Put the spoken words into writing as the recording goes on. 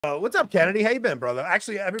What's up, Kennedy? How you been, brother?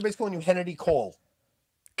 Actually, everybody's calling you Kennedy Cole.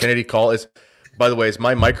 Kennedy call is, by the way, is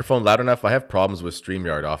my microphone loud enough? I have problems with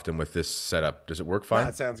StreamYard often with this setup. Does it work Nah, fine?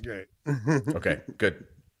 it sounds great. Okay, good.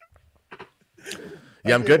 I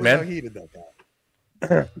Yeah, I'm can't good, believe how man. heated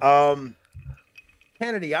that got.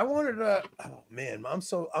 Kennedy, I wanted to. Oh man,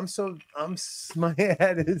 my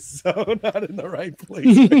head is so not in the right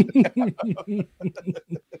place.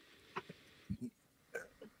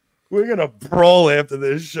 We're gonna brawl after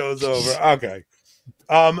this show's over. Okay.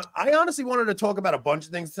 I honestly wanted to talk about a bunch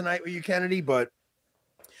of things tonight with you, Kennedy, but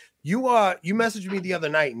you messaged me the other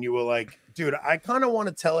night and you were like, dude, I kind of want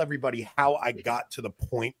to tell everybody how I got to the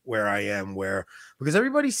point where I am, where because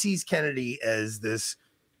everybody sees Kennedy as this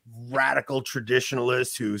radical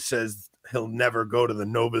traditionalist who says he'll never go to the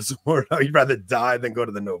Novus Ordo. He'd rather die than go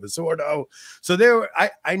to the Novus Ordo. So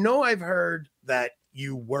I know I've heard that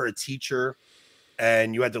you were a teacher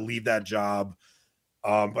and you had to leave that job.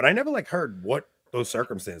 But I never like heard what those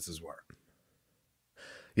circumstances were.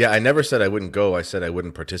 Yeah, I never said I wouldn't go. I said I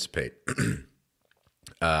wouldn't participate.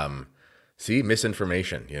 um, See,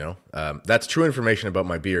 misinformation, that's true information about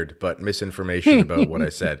my beard, but misinformation about what I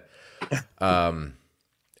said. And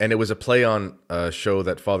it was a play on a show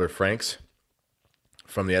that Father Franks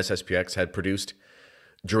from the SSPX had produced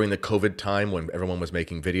during the COVID time when everyone was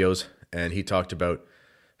making videos. And he talked about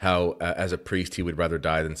how, as a priest, he would rather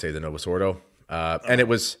die than say the Novus Ordo. And it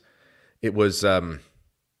was a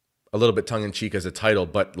little bit tongue in cheek as a title,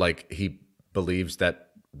 but like he believes that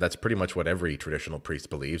that's pretty much what every traditional priest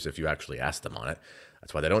believes. If you actually ask them on it,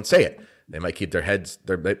 that's why they don't say it. They might keep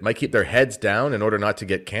they might keep their heads down in order not to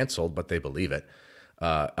get canceled, but they believe it.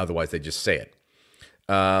 Otherwise, they just say it.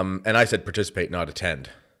 And I said participate, not attend.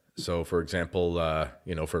 So, for example,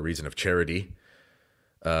 for a reason of charity,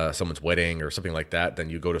 someone's wedding or something like that, then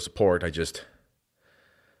you go to support.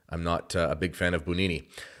 I'm not a big fan of Bunini.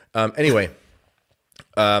 Anyway,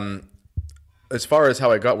 as far as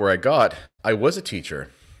how I got where I got, I was a teacher.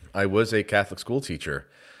 I was a Catholic school teacher.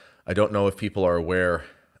 I don't know if people are aware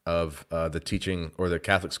of the teaching or the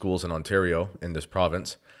Catholic schools in Ontario in this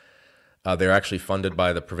province. They're actually funded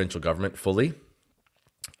by the provincial government fully,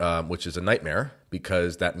 which is a nightmare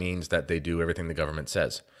because that means that they do everything the government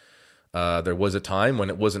says. There was a time when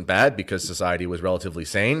it wasn't bad because society was relatively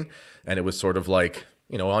sane, and it was sort of like,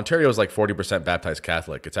 Ontario is like 40% baptized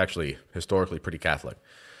Catholic. It's actually historically pretty Catholic.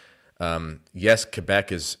 Yes,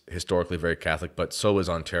 Quebec is historically very Catholic, but so is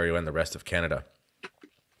Ontario and the rest of Canada.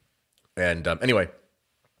 And anyway,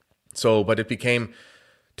 but it became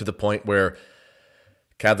to the point where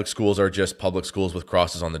Catholic schools are just public schools with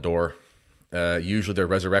crosses on the door. Usually they're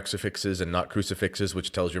resurrexifixes and not crucifixes,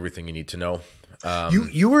 which tells you everything you need to know.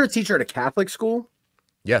 You were a teacher at a Catholic school?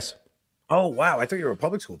 Yes. Oh, wow. I thought you were a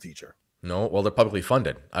public school teacher. No, well, they're publicly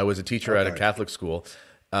funded. I was a teacher at a Catholic school,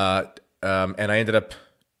 and I ended up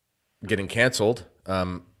getting canceled.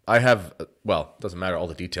 Well, it doesn't matter all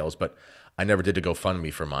the details, but I never did a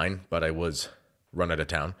GoFundMe for mine, but I was run out of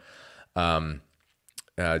town.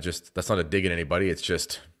 That's not a dig at anybody. It's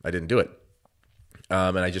just, I didn't do it.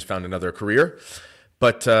 And I just found another career,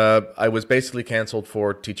 but I was basically canceled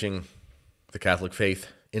for teaching the Catholic faith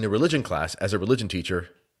in a religion class as a religion teacher,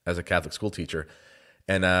 as a Catholic school teacher.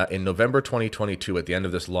 And in November 2022, at the end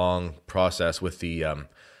of this long process with the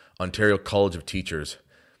Ontario College of Teachers,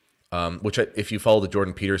 which if you follow the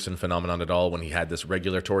Jordan Peterson phenomenon at all, when he had this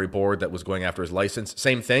regulatory board that was going after his license,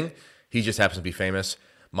 same thing. He just happens to be famous.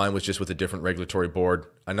 Mine was just with a different regulatory board,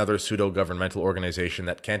 another pseudo-governmental organization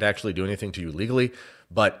that can't actually do anything to you legally,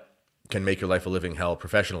 but can make your life a living hell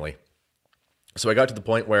professionally. So I got to the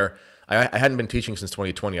point where I hadn't been teaching since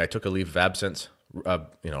 2020. I took a leave of absence,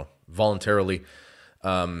 voluntarily,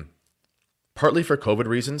 partly for COVID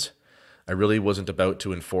reasons. I really wasn't about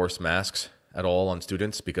to enforce masks at all on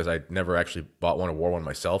students because I never actually bought one or wore one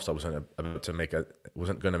myself. So I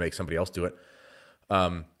wasn't going to make somebody else do it.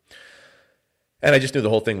 And I just knew the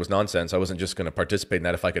whole thing was nonsense. I wasn't just going to participate in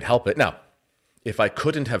that if I could help it. Now, if I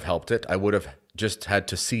couldn't have helped it, I would have just had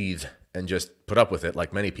to seethe and just put up with it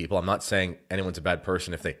like many people. I'm not saying anyone's a bad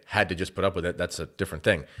person if they had to just put up with it. That's a different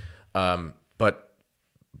thing. But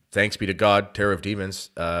thanks be to God, Terror of Demons,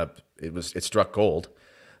 it struck gold.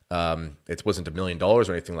 It wasn't $1 million or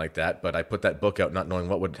anything like that, but I put that book out not knowing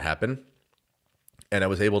what would happen. And I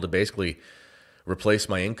was able to basically replace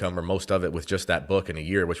my income or most of it with just that book in a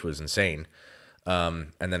year, which was insane.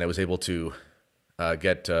 And then I was able to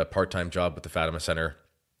get a part-time job with the Fatima Center,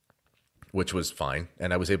 which was fine.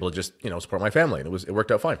 And I was able to just, support my family, and it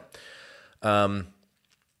worked out fine. But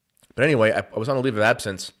anyway, I was on a leave of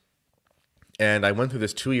absence, and I went through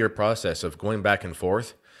this 2-year process of going back and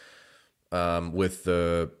forth with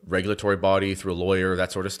the regulatory body through a lawyer,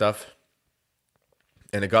 that sort of stuff.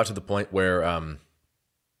 And it got to the point where,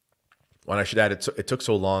 when I should add, it took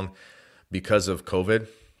so long because of COVID,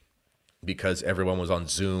 because everyone was on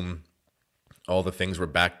Zoom, all the things were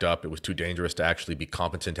backed up. It was too dangerous to actually be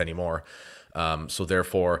competent anymore. So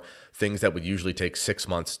therefore, things that would usually take 6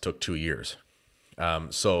 months took 2 years.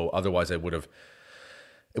 So otherwise, it would have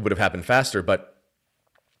happened faster. But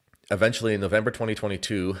eventually, in November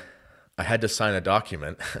 2022, I had to sign a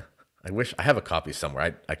document. I wish I have a copy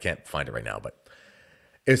somewhere. I can't find it right now, but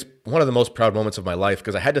it's one of the most proud moments of my life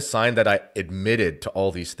because I had to sign that I admitted to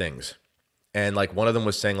all these things. And like one of them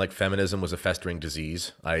was saying like feminism was a festering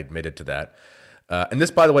disease. I admitted to that. And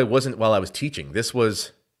this, by the way, wasn't while I was teaching. This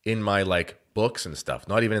was in my like books and stuff,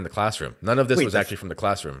 not even in the classroom. None of this was actually from the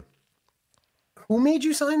classroom. Who made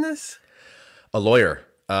you sign this? A lawyer.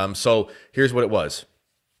 So here's what it was.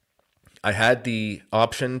 I had the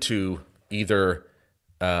option to either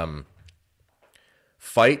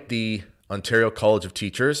fight the Ontario College of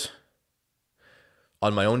Teachers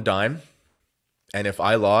on my own dime. And if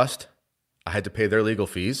I lost, I had to pay their legal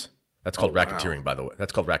fees. That's called racketeering, by the way.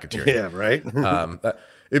 That's called racketeering. Yeah, right.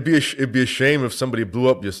 It'd be a shame if somebody blew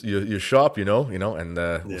up your shop, you know, and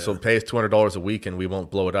so pay us $200 a week and we won't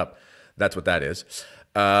blow it up. That's what that is.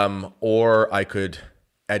 Or I could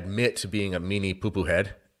admit to being a meanie poo-poo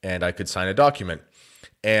head and I could sign a document.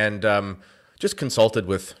 And just consulted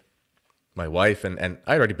with my wife and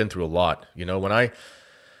I'd already been through a lot. You know, when I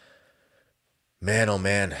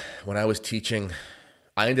was teaching,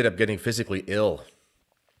 I ended up getting physically ill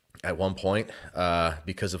at one point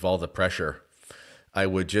because of all the pressure. I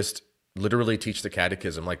would just literally teach the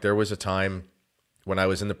catechism. Like there was a time when I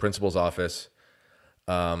was in the principal's office.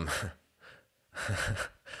 I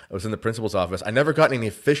was in the principal's office. I never got in any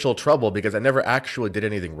official trouble because I never actually did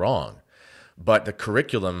anything wrong. But the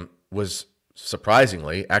curriculum was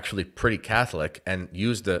surprisingly actually pretty Catholic and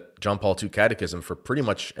used the John Paul II catechism for pretty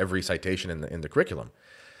much every citation in the curriculum.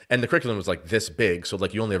 And the curriculum was like this big. So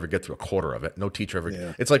like you only ever get through a quarter of it. No teacher ever.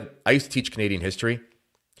 Yeah. It's like I used to teach Canadian history.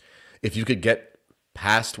 If you could get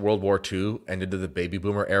past World War II and into the baby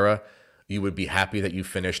boomer era, you would be happy that you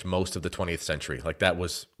finished most of the 20th century. Like that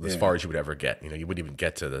was as far as you would ever get. You know, you wouldn't even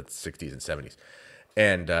get to the 60s and 70s.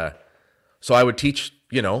 And so I would teach,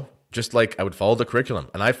 you know, just like I would follow the curriculum.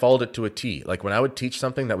 And I followed it to a T. Like when I would teach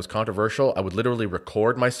something that was controversial, I would literally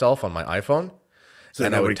record myself on my iPhone. So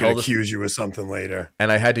and nobody could accuse you of something later.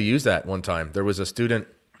 And I had to use that one time. There was a student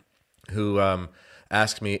who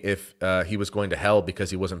asked me if he was going to hell because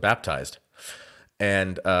he wasn't baptized.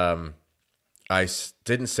 And I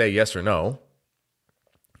didn't say yes or no.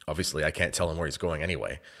 Obviously, I can't tell him where he's going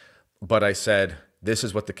anyway. But I said, this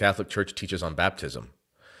is what the Catholic Church teaches on baptism.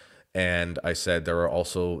 And I said, there are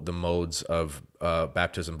also the modes of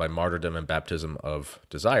baptism by martyrdom and baptism of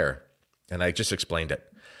desire. And I just explained it.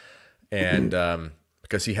 And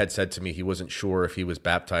because he had said to me he wasn't sure if he was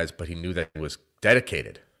baptized, but he knew that he was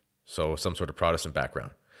dedicated. So some sort of Protestant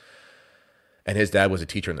background. And his dad was a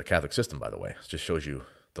teacher in the Catholic system, by the way. It just shows you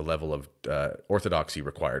the level of orthodoxy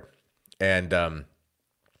required. And I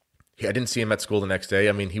didn't see him at school the next day.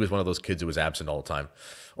 I mean, he was one of those kids who was absent all the time.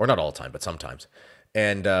 Or not all the time, but sometimes.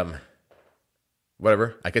 And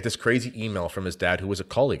whatever. I get this crazy email from his dad, who was a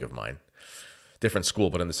colleague of mine. Different school,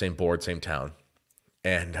 but in the same board, same town.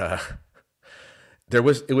 And it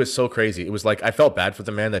was so crazy. It was like, I felt bad for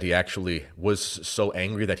the man that he actually was so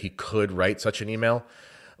angry that he could write such an email.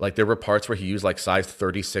 Like there were parts where he used like size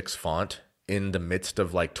 36 font in the midst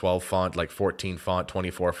of like 12 font, like 14 font,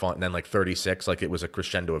 24 font, and then like 36, like it was a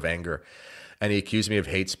crescendo of anger. And he accused me of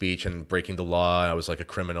hate speech and breaking the law. I was like a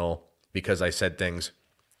criminal because I said things.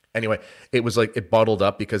 Anyway, it was like it bottled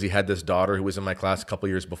up because he had this daughter who was in my class a couple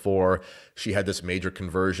years before. She had this major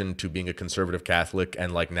conversion to being a conservative Catholic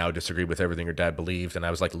and like now disagreed with everything her dad believed. And I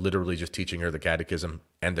was like literally just teaching her the catechism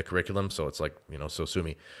and the curriculum. So it's like, you know, so sue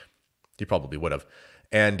me. He probably would have.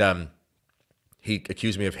 And he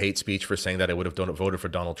accused me of hate speech for saying that I would have voted for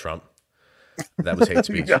Donald Trump. That was hate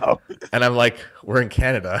speech. No. And I'm like, we're in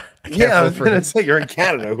Canada. I was going to say, you're in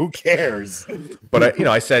Canada. Who cares? But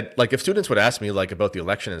I said, like, if students would ask me like about the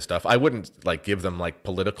election and stuff, I wouldn't like give them like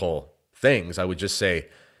political things. I would just say,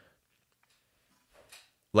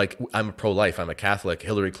 like, I'm pro-life. I'm a Catholic.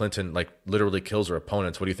 Hillary Clinton like literally kills her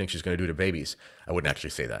opponents. What do you think she's going to do to babies? I wouldn't actually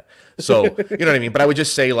say that. So, you know what I mean? But I would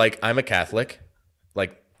just say like, I'm a Catholic.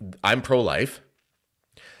 Like, I'm pro-life.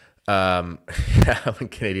 I'm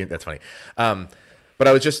Canadian. That's funny. But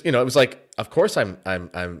I was just, you know, it was like, of course I'm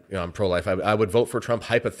pro-life. I would vote for Trump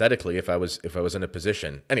hypothetically if I was in a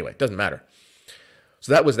position. Anyway, it doesn't matter.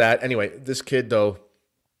 So that was that. Anyway, this kid though,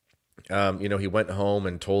 You know, he went home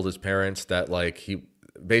and told his parents that like he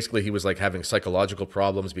was like having psychological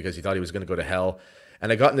problems because he thought he was going to go to hell.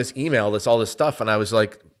 And I got in this email, all this stuff, and I was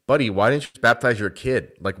like, buddy, why didn't you just baptize your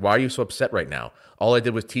kid? Like, why are you so upset right now? All I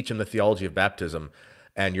did was teach him the theology of baptism,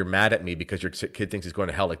 and you're mad at me because your kid thinks he's going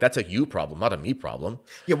to hell. Like, that's a you problem, not a me problem.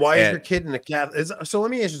 Yeah, why is your kid in a Catholic? So let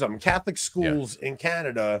me ask you something. Catholic schools in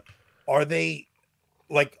Canada, are they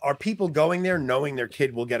like, are people going there knowing their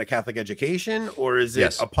kid will get a Catholic education, or is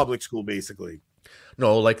it a public school basically?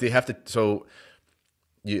 No, like they have to. So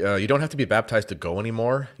you don't have to be baptized to go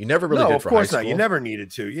anymore. You never really did for high school. No, of course not. You never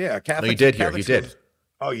needed to. Yeah, Catholic. No, you did here. You did.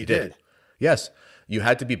 Oh, you did. Yes, you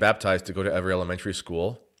had to be baptized to go to every elementary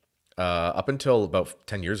school up until about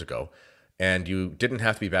 10 years ago, and you didn't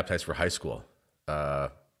have to be baptized for high school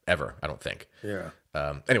ever. I don't think. Yeah.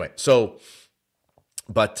 Anyway, so,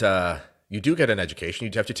 but you do get an education.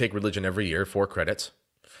 You have to take religion every year, 4 credits,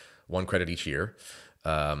 1 credit each year,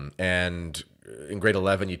 and in grade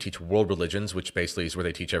 11, you teach world religions, which basically is where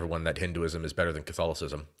they teach everyone that Hinduism is better than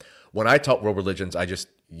Catholicism. When I taught world religions, I just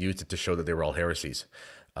used it to show that they were all heresies.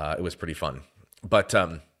 It was pretty fun. But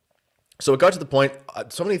so it got to the point,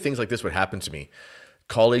 so many things like this would happen to me.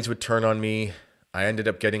 Colleagues would turn on me. I ended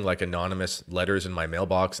up getting like anonymous letters in my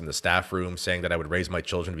mailbox in the staff room saying that I would raise my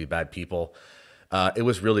children to be bad people. It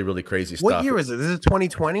was really, really crazy stuff. What year is it? This is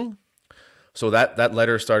 2020? So that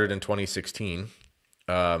letter started in 2016.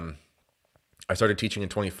 I started teaching in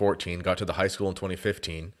 2014, got to the high school in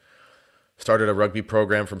 2015, started a rugby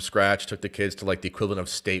program from scratch, took the kids to like the equivalent of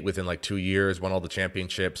state within like 2 years, won all the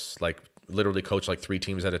championships, like literally coached like 3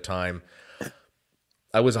 teams at a time.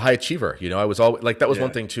 I was a high achiever, you know, I was always like, that was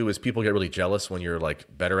one thing too, is people get really jealous when you're like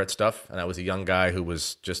better at stuff. And I was a young guy who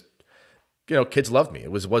was just, you know, kids loved me.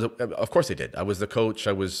 It was of course they did. I was the coach.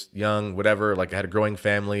 I was young, whatever. Like I had a growing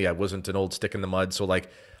family. I wasn't an old stick in the mud. So like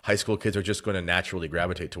high school kids are just going to naturally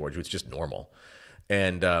gravitate towards you. It's just normal.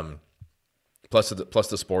 And plus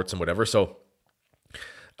the sports and whatever. So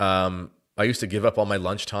I used to give up all my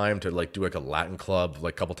lunchtime to like do like a Latin club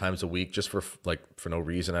like a couple times a week just for no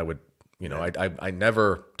reason. I would, you know, I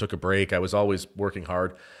never took a break. I was always working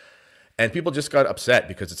hard. And people just got upset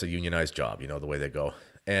because it's a unionized job, you know, the way they go.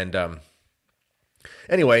 And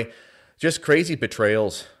anyway, just crazy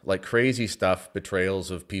betrayals, like crazy stuff, betrayals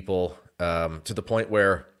of people to the point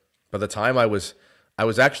where by the time I was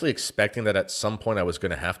actually expecting that at some point I was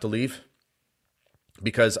going to have to leave,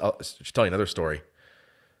 because I'll just tell you another story.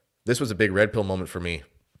 This was a big red pill moment for me.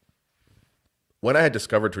 When I had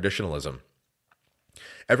discovered traditionalism,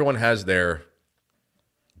 everyone has their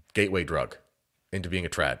gateway drug into being a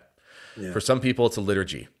trad. Yeah. For some people, it's a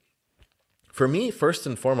liturgy. For me, first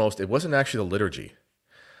and foremost, it wasn't actually the liturgy.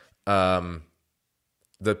 The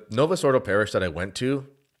Novus Ordo parish that I went to,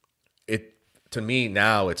 to me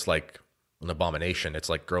now it's like an abomination. It's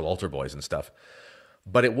like girl altar boys and stuff.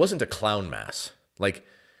 But it wasn't a clown mass. Like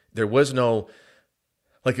there was no,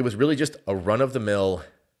 like it was really just a run-of-the-mill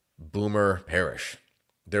boomer parish.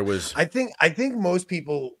 There was, I think most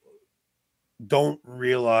people don't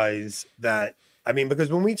realize that. I mean, because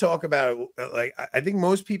when we talk about it, like I think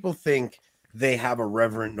most people think they have a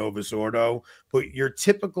reverent Novus Ordo, but your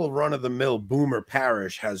typical run-of-the-mill boomer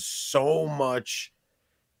parish has so much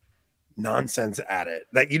nonsense at it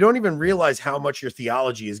that you don't even realize how much your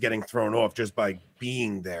theology is getting thrown off just by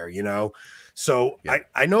being there, you know? So yeah.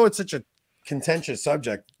 I know it's such a contentious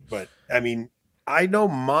subject, but I mean, I know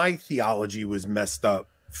my theology was messed up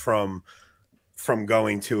from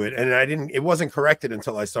going to it, and it wasn't corrected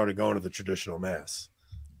until I started going to the traditional mass.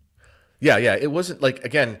 Yeah. It wasn't like,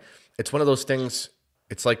 again, it's one of those things.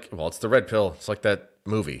 It's like, well, it's the red pill. It's like that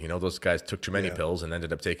movie, you know, those guys took too many pills and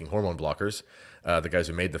ended up taking hormone blockers. The guys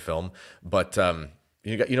who made the film, but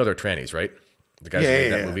you know they're trannies, right? The guys who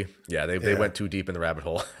made that movie. Yeah, they went too deep in the rabbit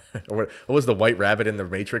hole. What was the white rabbit in the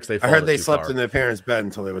Matrix? I heard they slept in their parents' bed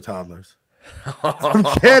until they were toddlers. I'm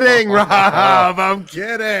kidding, Rob. I'm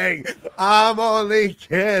kidding. I'm only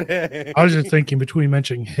kidding. I was just thinking between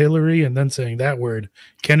mentioning Hillary and then saying that word,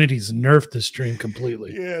 Kennedy's nerfed the stream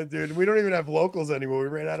completely. Yeah, dude. We don't even have locals anymore. We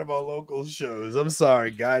ran out of our local shows. I'm sorry,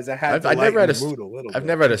 guys. I've never had a strike. I've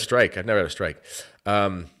never had a strike.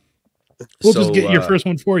 We'll just get your first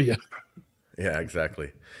one for you. Yeah,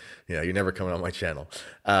 exactly. Yeah, you're never coming on my channel.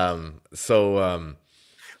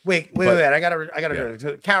 Wait. I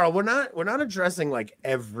gotta. Carol, we're not addressing like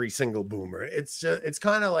every single boomer. It's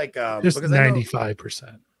kind of like just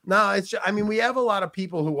 95%. No, it's just, I mean, we have a lot of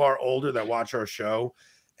people who are older that watch our show,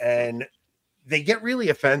 and they get really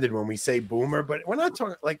offended when we say boomer. But we're not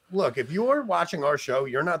talking like, look, if you're watching our show,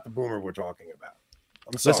 you're not the boomer we're talking about.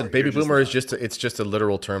 I'm sorry. Listen, baby boomer is just a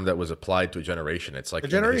literal term that was applied to a generation. It's like a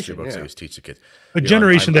generation books they used to teach the kids. A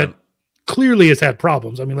generation that clearly has had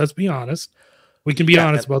problems. I mean, let's be honest. We can be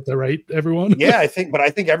honest about that, right, everyone? Yeah, I think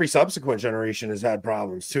every subsequent generation has had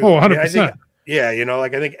problems too. Oh, 100%. I mean, I think, yeah, you know,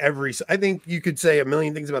 like I think you could say a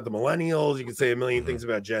million things about the millennials. You could say a million things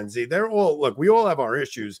about Gen Z. They're all, look, we all have our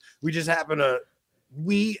issues. We just happen to,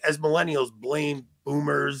 we as millennials blame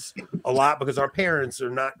boomers a lot because our parents are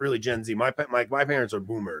not really Gen Z. My parents are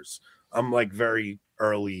boomers. I'm like very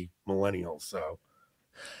early millennial. So,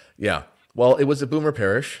 yeah. Well, it was a boomer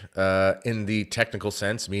parish in the technical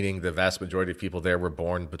sense, meaning the vast majority of people there were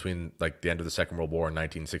born between like the end of the Second World War and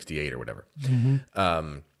 1968 or whatever.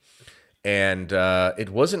 And it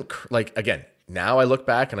wasn't like, again, now I look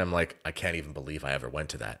back and I'm like, I can't even believe I ever went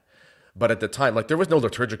to that. But at the time, like there was no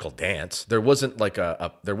liturgical dance. There wasn't like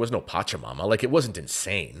there was no Pachamama. Like it wasn't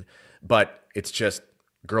insane, but it's just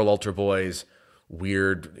girl altar boys,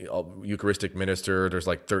 weird Eucharistic minister. There's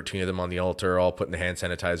like 13 of them on the altar, all putting the hand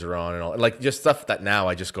sanitizer on and all, like just stuff that now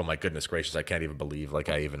I just go, my goodness gracious, I can't even believe like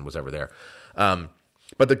I even was ever there.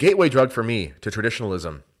 But the gateway drug for me to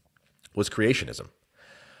traditionalism was creationism.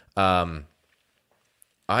 I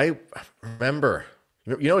remember,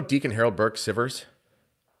 you know, Deacon Harold Burke Sivers,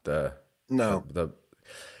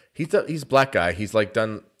 he's a black guy. He's like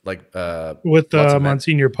done like with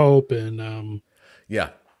Monsignor Pope and yeah.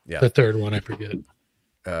 The third one, I forget.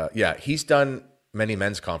 Yeah, he's done many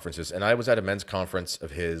men's conferences, and I was at a men's conference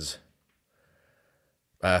of his.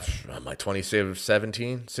 My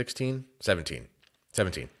 2017, 16,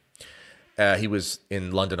 17. He was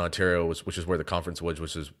in London, Ontario, which is where the conference was,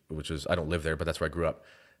 which is I don't live there, but that's where I grew up,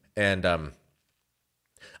 and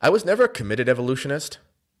I was never a committed evolutionist.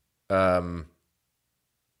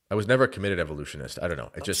 I was never a committed evolutionist. I don't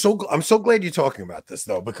know. It just I'm so glad you're talking about this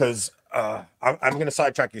though, because I'm going to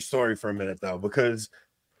sidetrack your story for a minute though, because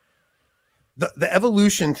the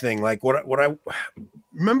evolution thing, like what I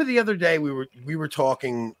remember the other day we were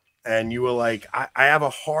talking and you were like, I have a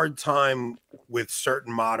hard time with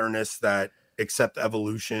certain modernists that accept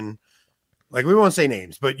evolution. Like we won't say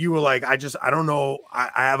names, but you were like, I don't know.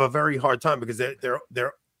 I have a very hard time because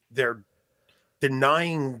they're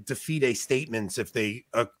denying de fide statements if they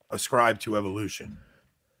ascribe to evolution.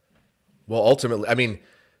 Well, ultimately, I mean,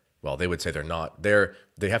 well, they would say they're not.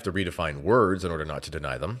 They have to redefine words in order not to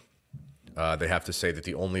deny them. They have to say that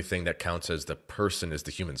the only thing that counts as the person is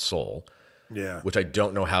the human soul. Yeah. Which I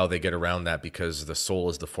don't know how they get around that because the soul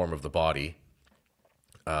is the form of the body.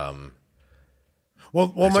 Well,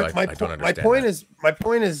 my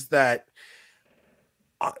point is that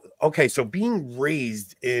okay, so being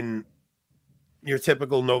raised in your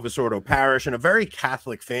typical Novus Ordo parish in a very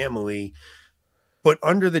Catholic family, but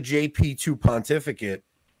under the JP2 pontificate,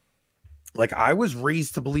 like I was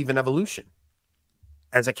raised to believe in evolution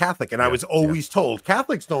as a Catholic. And I was always told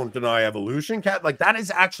Catholics don't deny evolution. Like that is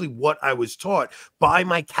actually what I was taught by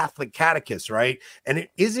my Catholic catechist. Right. And it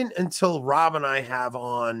isn't until Rob and I have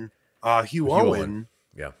on Hugh Owen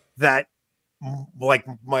that like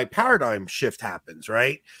my paradigm shift happens.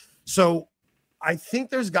 Right. So I think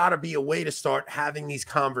there's got to be a way to start having these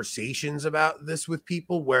conversations about this with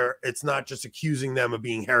people where it's not just accusing them of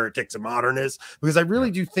being heretics and modernists, because I really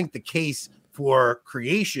do think the case for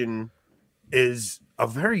creation is a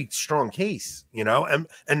very strong case, you know, and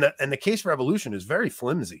the case for evolution is very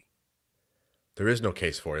flimsy. There is no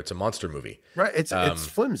case for it. It's a monster movie. Right. It's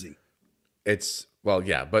flimsy. It's well,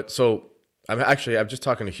 yeah. But so I'm just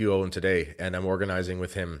talking to Hugh Owen today and I'm organizing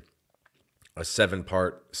with him a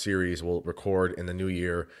 7-part series we'll record in the new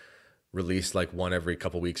year, release like one every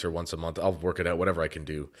couple weeks or once a month. I'll work it out, whatever I can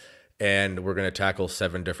do. And we're going to tackle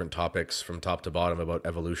 7 different topics from top to bottom about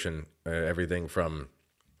evolution, everything from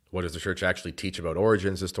what does the church actually teach about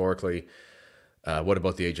origins historically? What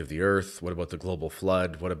about the age of the earth? What about the global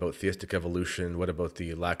flood? What about theistic evolution? What about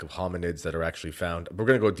the lack of hominids that are actually found? We're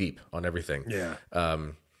going to go deep on everything. Yeah.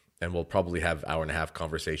 And we'll probably have hour-and-a-half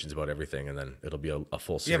conversations about everything, and then it'll be a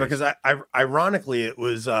full series. Yeah, because ironically, it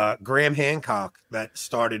was Graham Hancock that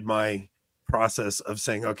started my process of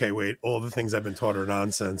saying, okay, wait, all the things I've been taught are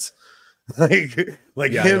nonsense. like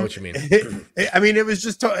yeah, him, I know what you mean. I mean, it was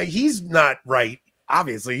just, he's not right.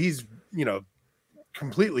 Obviously, he's, you know,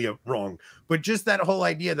 completely wrong. But just that whole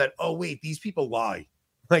idea that, oh, wait, these people lie.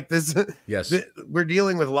 Like this, yes, we're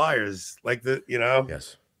dealing with liars. Like you know?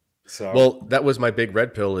 Yes. So, well, that was my big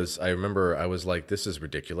red pill. Is I remember I was like, this is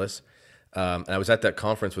ridiculous. And I was at that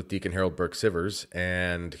conference with Deacon Harold Burke Sivers,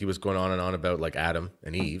 and he was going on and on about like Adam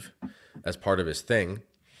and Eve as part of his thing.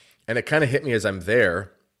 And it kind of hit me as I'm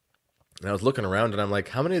there, and I was looking around, and I'm like,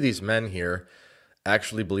 how many of these men here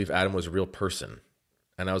actually believe Adam was a real person?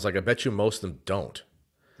 And I was like, I bet you most of them don't.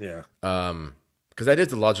 Yeah. Because that is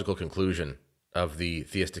the logical conclusion of the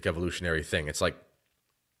theistic evolutionary thing. It's like,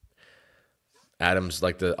 Adam's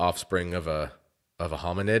like the offspring of a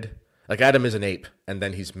hominid. Like Adam is an ape, and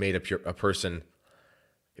then he's made a person.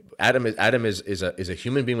 Adam is a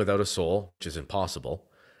human being without a soul, which is impossible,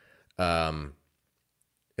 in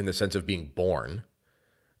the sense of being born.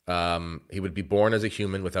 He would be born as a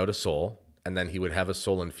human without a soul, and then he would have a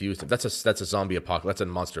soul infused. That's a zombie apocalypse. That's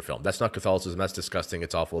a monster film. That's not Catholicism. That's disgusting.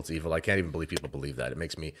 It's awful. It's evil. I can't even believe people believe that.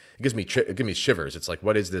 It gives me shivers. It's like,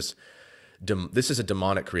 what is this? This is a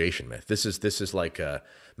demonic creation myth. This is like a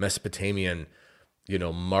Mesopotamian,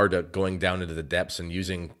 Marduk going down into the depths and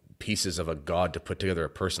using pieces of a god to put together a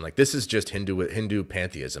person. Like, this is just Hindu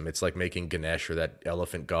pantheism. It's like making Ganesh or that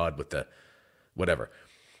elephant god with the whatever.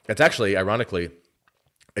 It's actually, ironically,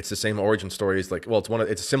 it's the same origin story as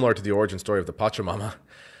it's similar to the origin story of the Pachamama.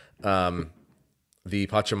 The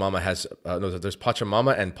Pachamama has there's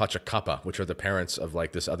Pachamama and Pachacapa, which are the parents of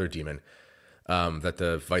like this other demon that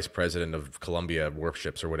the vice president of Colombia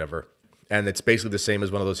worships or whatever. And it's basically the same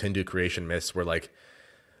as one of those Hindu creation myths where like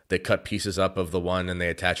they cut pieces up of the one and they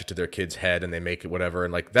attach it to their kid's head and they make it whatever.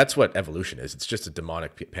 And like, that's what evolution is. It's just a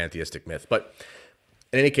demonic pantheistic myth. But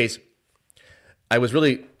in any case, I was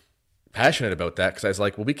really passionate about that because I was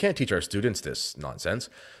like, well, we can't teach our students this nonsense.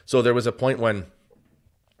 So there was a point when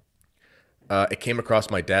it came across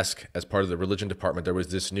my desk as part of the religion department. There was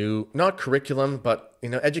this new, not curriculum, but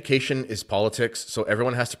education is politics. So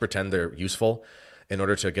everyone has to pretend they're useful in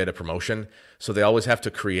order to get a promotion. So they always have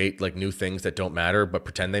to create like new things that don't matter, but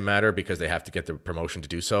pretend they matter because they have to get the promotion to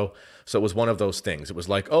do so. So it was one of those things. It was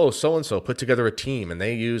like, oh, so-and-so put together a team and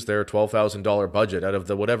they use their $12,000 budget out of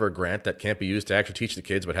the whatever grant that can't be used to actually teach the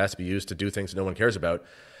kids, but has to be used to do things that no one cares about.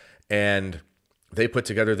 And they put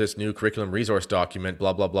together this new curriculum resource document,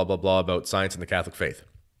 blah, blah, blah, blah, blah, about science and the Catholic faith.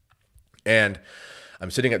 And I'm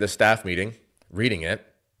sitting at this staff meeting, reading it.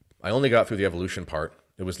 I only got through the evolution part.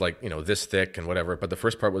 It was like, this thick and whatever, but the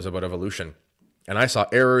first part was about evolution. And I saw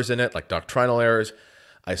errors in it, like doctrinal errors.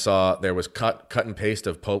 I saw there was cut and paste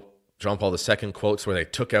of Pope John Paul II quotes where they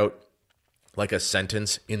took out like a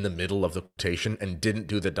sentence in the middle of the quotation and didn't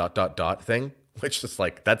do the ... thing, which is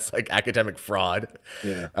like, that's like academic fraud.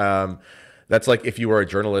 Yeah. That's like if you were a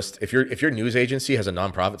journalist, if your news agency has a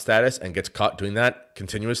nonprofit status and gets caught doing that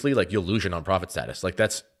continuously, like you'll lose your nonprofit status. Like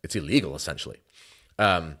it's illegal essentially.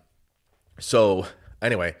 So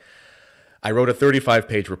anyway, I wrote a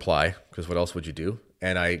 35-page reply because what else would you do?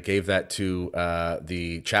 And I gave that to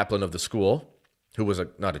the chaplain of the school, who was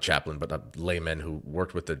not a chaplain, but a layman who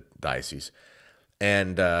worked with the diocese.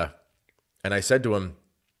 And I said to him,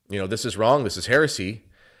 this is wrong. This is heresy.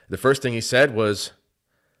 The first thing he said was,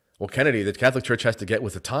 well, Kennedy, the Catholic Church has to get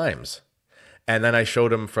with the times. And then I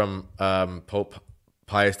showed him from Pope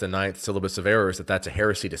Pius IX Syllabus of Errors that that's a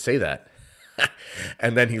heresy to say that.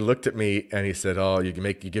 And then he looked at me and he said, oh, you're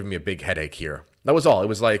giving me a big headache here. That was all. It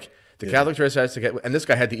was like the Catholic Church has to get, and this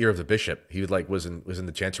guy had the ear of the bishop. He was in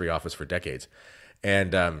the chancery office for decades.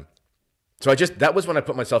 And so that was when I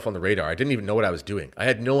put myself on the radar. I didn't even know what I was doing. I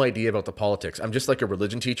had no idea about the politics. I'm just like a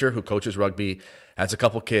religion teacher who coaches rugby, has a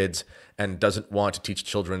couple kids, and doesn't want to teach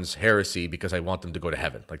children's heresy because I want them to go to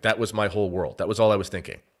heaven. Like that was my whole world. That was all I was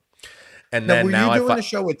thinking. And then were you doing the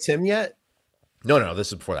show with Tim yet? No.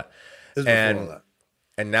 This is before that.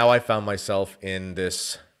 And now I found myself in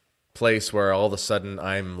this place where all of a sudden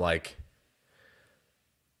I'm like,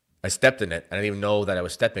 I stepped in it. I didn't even know that I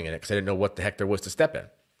was stepping in it because I didn't know what the heck there was to step in.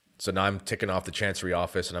 So now I'm ticking off the chancery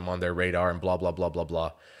office and I'm on their radar and blah, blah, blah, blah,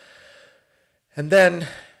 blah. And then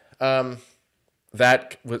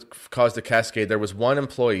that caused a cascade. There was one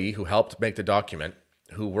employee who helped make the document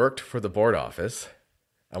who worked for the board office.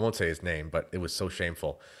 I won't say his name, but it was so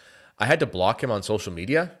shameful. I had to block him on social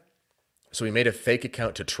media. So he made a fake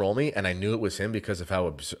account to troll me, and I knew it was him because of how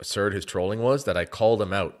absurd his trolling was that I called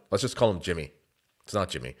him out. Let's just call him Jimmy. It's not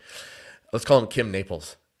Jimmy. Let's call him Kim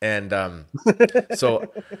Naples. And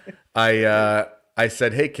so I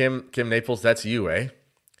said, hey, Kim Naples, that's you, eh?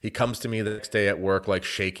 He comes to me the next day at work, like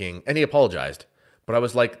shaking, and he apologized. But I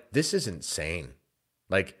was like, this is insane.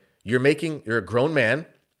 Like, you're a grown man,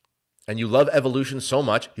 and you love evolution so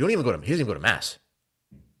much, he doesn't even go to mass.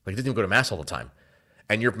 Like, he doesn't even go to mass all the time.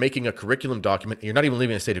 And you're making a curriculum document, and you're not even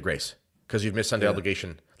leaving a state of grace because you've missed Sunday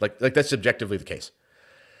obligation. Like that's subjectively the case.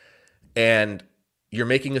 And you're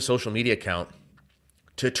making a social media account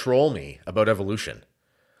to troll me about evolution.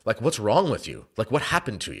 Like, what's wrong with you? Like, what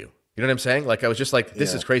happened to you? You know what I'm saying? Like, I was just like,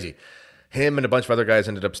 this is crazy. Him and a bunch of other guys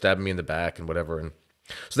ended up stabbing me in the back and whatever. And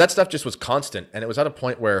so that stuff just was constant. And it was at a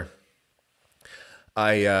point where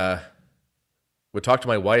I would talk to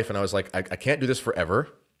my wife and I was like, I can't do this forever.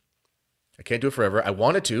 I can't do it forever. I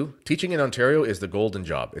wanted to. Teaching in Ontario is the golden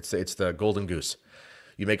job. It's the golden goose.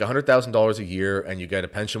 You make $100,000 a year and you get a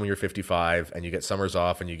pension when you're 55 and you get summers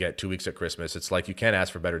off and you get 2 weeks at Christmas. It's like, you can't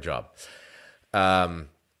ask for a better job.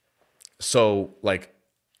 So like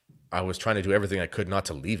I was trying to do everything I could not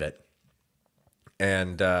to leave it.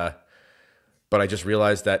 And, but I just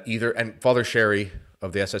realized that and Father Sherry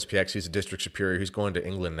of the SSPX, he's a district superior. He's going to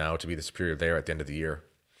England now to be the superior there at the end of the year.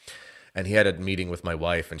 And he had a meeting with my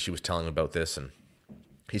wife and she was telling him about this. And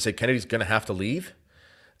he said, Kennedy's going to have to leave.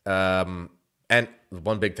 And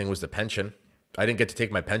one big thing was the pension. I didn't get to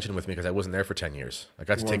take my pension with me because I wasn't there for 10 years. I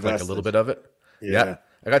got to take like a little bit of it. Yeah.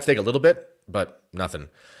 I got to take a little bit, but nothing.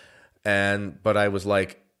 But I was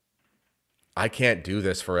like, I can't do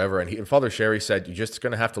this forever. And Father Sherry said, you're just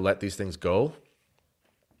going to have to let these things go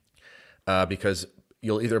because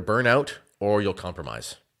you'll either burn out or you'll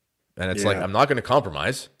compromise. And it's like, I'm not going to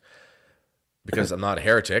compromise because I'm not a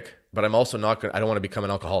heretic, but I'm also not going to, I don't want to become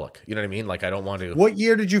an alcoholic. You know what I mean? Like, I don't want to. What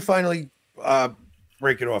year did you finally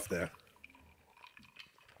break it off there?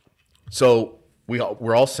 So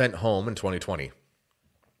we're all sent home in 2020.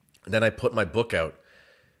 And then I put my book out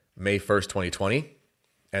May 1st, 2020.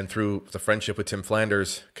 And through the friendship with Tim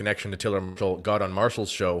Flanders, connection to Taylor Marshall, got on Marshall's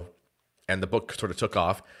show, and the book sort of took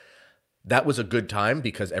off. That was a good time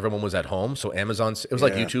because everyone was at home. So Amazon, it was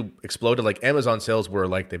like YouTube exploded. Like Amazon sales were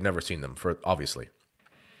like, they've never seen them for obviously.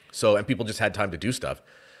 So, and people just had time to do stuff.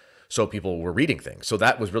 So people were reading things. So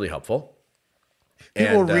that was really helpful.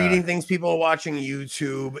 People were reading things. People were watching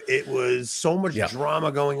YouTube. It was so much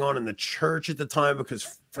drama going on in the church at the time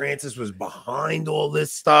because Francis was behind all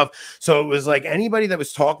this stuff. So it was like anybody that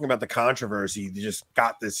was talking about the controversy just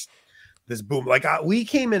got this boom. Like we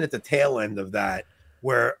came in at the tail end of that,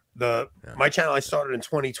 where my channel I started in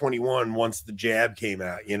 2021 once the jab came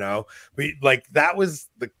out. You know, that was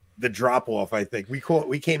the drop off. I think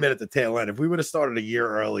we came in at the tail end. If we would have started a year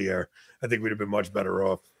earlier, I think we'd have been much better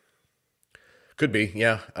off. Could be,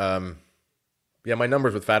 yeah. My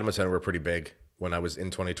numbers with Fatima Center were pretty big when I was in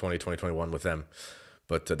 2020, 2021 with them,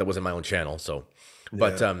 but that wasn't my own channel. So,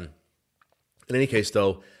 but in any case,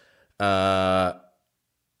 though, I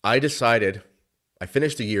decided I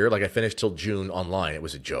finished the year, like I finished till June online. It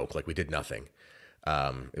was a joke, like we did nothing.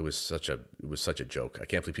 It was such a joke. I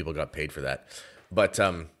can't believe people got paid for that, but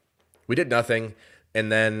we did nothing,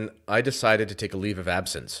 and then I decided to take a leave of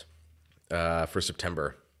absence for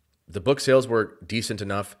September. The book sales were decent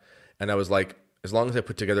enough, and I was like, as long as I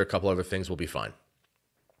put together a couple other things, we'll be fine.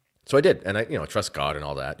 So I did, and I trust God and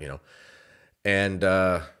all that, And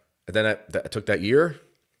then I took that year,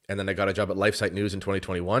 and then I got a job at LifeSite News in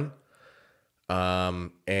 2021,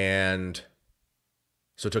 and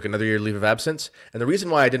so took another year leave of absence. And the reason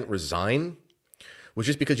why I didn't resign was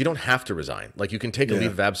just because you don't have to resign. Like, you can take a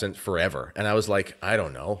leave of absence forever. And I was like, I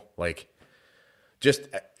don't know,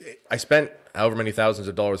 I spent however many thousands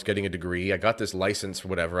of dollars getting a degree. I got this license or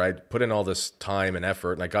whatever. I put in all this time and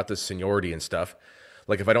effort, and I got this seniority and stuff.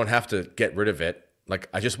 Like, if I don't have to get rid of it, like,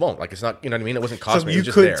 I just won't. Like, it's not, you know what I mean? It wasn't cost me. So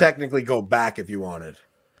you could technically go back if you wanted.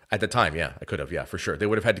 At the time, yeah, I could have, yeah, for sure. They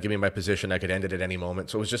would have had to give me my position. I could end it at any moment.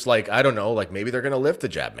 So it was just like, I don't know, like maybe they're going to lift the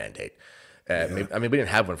jab mandate. Maybe, I mean, we didn't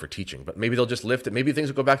have one for teaching, but maybe they'll just lift it. Maybe things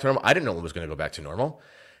will go back to normal. I didn't know it was going to go back to normal,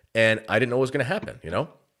 and I didn't know what was going to happen,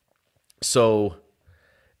 So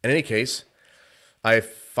in any case, I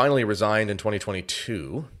finally resigned in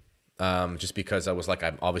 2022, just because I was like,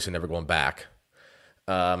 I'm obviously never going back.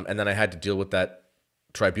 And then I had to deal with that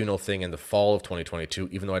tribunal thing in the fall of 2022,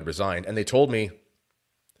 even though I'd resigned. And they told me,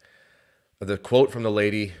 the quote from the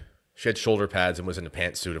lady, she had shoulder pads and was in a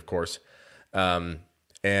pantsuit, of course.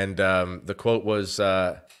 The quote was,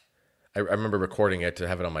 I remember recording it to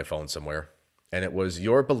have it on my phone somewhere. And it was,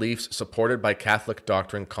 "Your beliefs supported by Catholic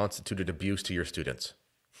doctrine constituted abuse to your students."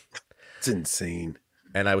 It's insane.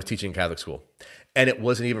 And I was teaching Catholic school. And it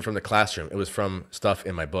wasn't even from the classroom. It was from stuff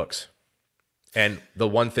in my books. And the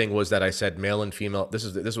one thing was that I said male and female. This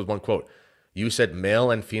was one quote. "You said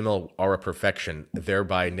male and female are a perfection,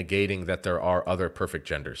 thereby negating that there are other perfect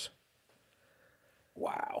genders."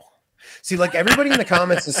 Wow. See, like everybody in the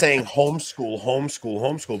comments is saying homeschool, homeschool,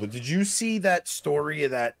 homeschool. But did you see that story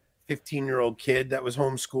of that 15-year-old kid that was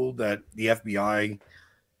homeschooled that the FBI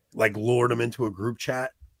like lured him into a group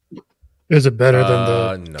chat? Is it better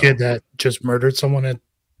than the kid that just murdered someone at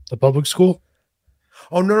the public school?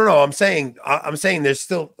 Oh, no. I'm saying there's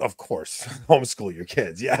still, of course, homeschool your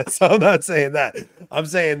kids. Yes, I'm not saying that. I'm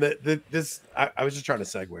saying that this. I was just trying to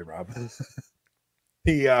segue, Rob.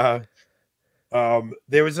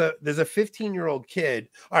 There's a 15-year-old kid.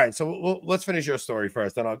 All right, so let's finish your story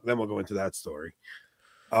first, then we'll go into that story.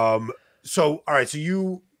 So all right, so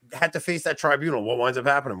you had to face that tribunal. What winds up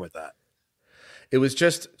happening with that? It was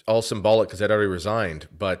just all symbolic because I'd already resigned,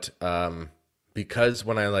 but because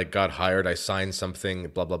when I like got hired, I signed something,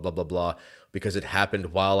 blah, blah, blah, blah, blah, because it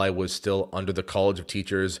happened while I was still under the College of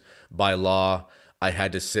Teachers by law. I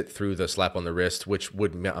had to sit through the slap on the wrist, which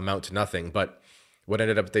would amount to nothing. But what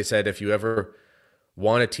ended up, they said, if you ever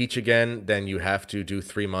want to teach again, then you have to do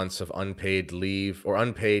 3 months of unpaid leave or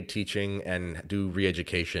unpaid teaching and do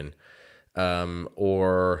re-education.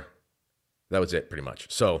 Or that was it pretty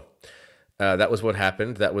much. So that was what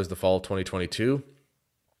happened. That was the fall of 2022.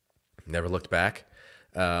 Never looked back.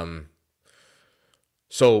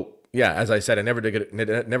 So yeah, as I said, I never did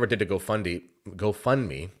a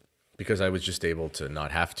GoFundMe because I was just able to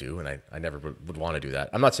not have to, and I never would want to do that.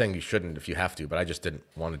 I'm not saying you shouldn't if you have to, but I just didn't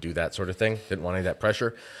want to do that sort of thing. Didn't want any of that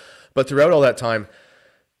pressure. But throughout all that time,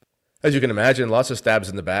 as you can imagine, lots of stabs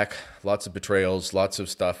in the back, lots of betrayals, lots of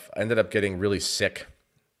stuff. I ended up getting really sick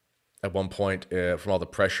at one point from all the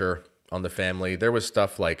pressure on the family. There was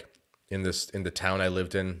stuff like in the town I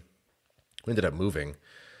lived in. We ended up moving,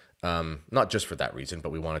 not just for that reason,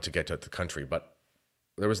 but we wanted to get to the country. But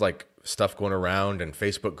there was like stuff going around and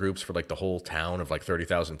Facebook groups for like the whole town of like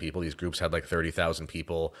 30,000 people. These groups had like 30,000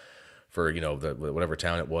 people for, the whatever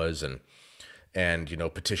town it was. And,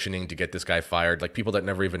 petitioning to get this guy fired, like people that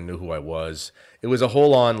never even knew who I was. It was a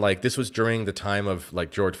whole on, like, this was during the time of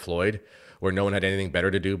like George Floyd, where no one had anything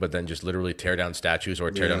better to do, but then just literally tear down statues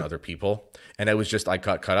or tear down other people. And I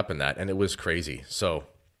got caught up in that, and it was crazy. So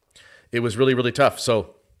it was really, really tough.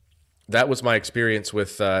 So that was my experience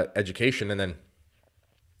with education. And then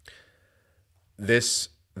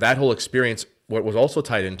that whole experience, what was also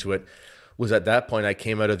tied into it was at that point I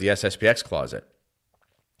came out of the SSPX closet.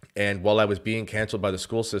 And while I was being canceled by the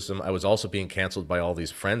school system, I was also being canceled by all these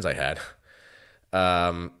friends I had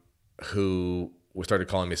who started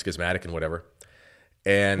calling me schismatic and whatever.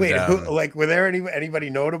 And wait, were there anybody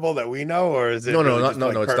notable that we know, or is it no, really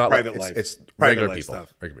no, it's not private like, life? it's private regular life people,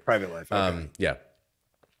 stuff. Private life. Okay. Yeah.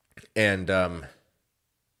 And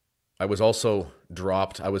I was also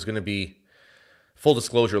dropped. I was going to be, full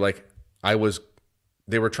disclosure, like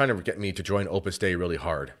they were trying to get me to join Opus Dei really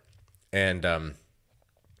hard, and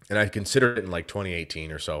I considered it in like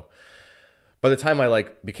 2018 or so. By the time I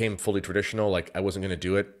like became fully traditional, like I wasn't going to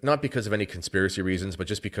do it, not because of any conspiracy reasons, but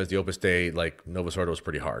just because the Opus Dei, like Novus Ordo, was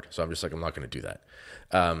pretty hard. So I'm just like, I'm not going to do that.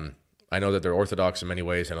 I know that they're orthodox in many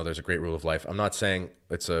ways. I know there's a great rule of life. I'm not saying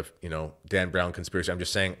it's a, Dan Brown conspiracy. I'm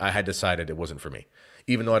just saying I had decided it wasn't for me.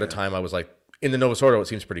 Even though at a time I was like, in the Novus Ordo, it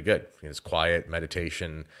seems pretty good. It's quiet,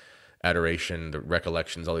 meditation, adoration, the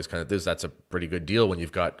recollections, all these kind of things. That's a pretty good deal when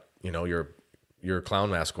you've got, your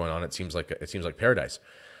clown mask going on. It seems like paradise.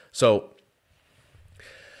 So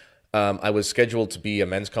I was scheduled to be a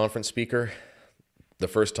men's conference speaker. The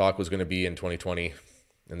first talk was going to be in 2020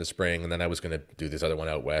 in the spring, and then I was going to do this other one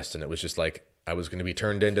out west, and it was just like I was going to be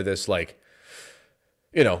turned into this, like,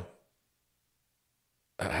 it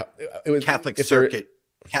was Catholic circuit.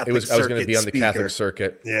 I was going to be on the Catholic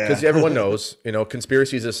circuit, because everyone knows,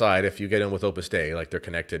 conspiracies aside, if you get in with Opus Dei, like they're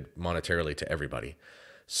connected monetarily to everybody.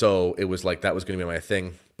 So it was like that was going to be my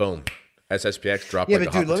thing. Boom, SSPX dropped like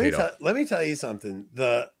a hot potato. Let me tell you something.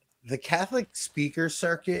 The Catholic speaker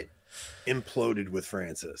circuit imploded with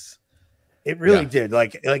Francis. It really did.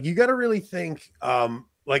 Like you got to really think.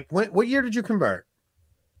 What year did you convert?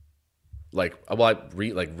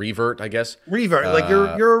 Revert, I guess. Revert, like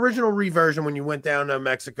your original reversion when you went down to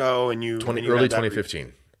Mexico and early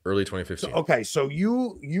 2015. Early 2015. So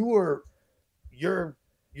you're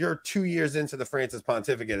 2 years into the Francis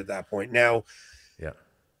pontificate at that point. Now,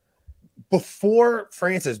 before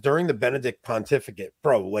Francis, during the Benedict pontificate,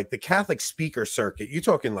 bro, like the Catholic speaker circuit, you're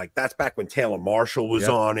talking like that's back when Taylor Marshall was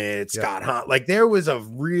on it, Scott Hahn, like there was a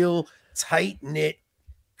real tight knit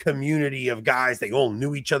community of guys. They all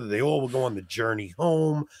knew each other. They all would go on the journey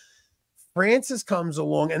home. Francis comes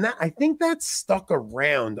along, and I think that stuck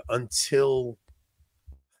around until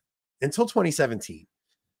 2017.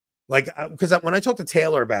 Like, because when I talked to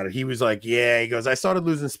Taylor about it, he was like, he goes, I started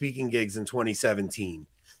losing speaking gigs in 2017.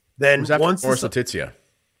 Then once Morris Letizia.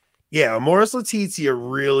 Yeah, Morris Letizia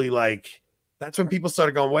really, like, that's when people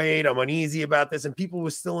started going, wait, I'm uneasy about this. And people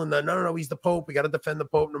were still in the, no, he's the Pope. We got to defend the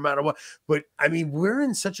Pope no matter what. But I mean, we're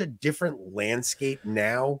in such a different landscape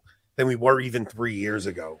now than we were even 3 years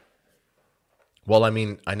ago. Well, I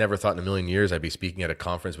mean, I never thought in a million years I'd be speaking at a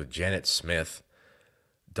conference with Janet Smith,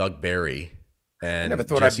 Doug Barry, and I never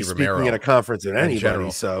thought Jesse I'd be Romero speaking at a conference with anybody.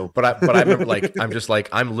 General. So, but I remember, like,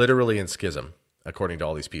 I'm literally in schism, according to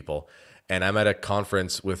all these people. And I'm at a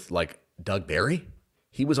conference with like Doug Barry.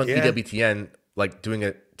 He was on EWTN, like doing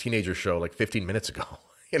a teenager show like 15 minutes ago,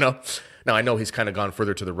 Now I know he's kind of gone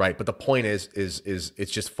further to the right, but the point is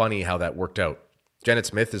it's just funny how that worked out. Janet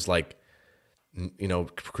Smith is like You know,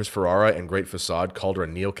 Chris Ferrara and Great Facade called her a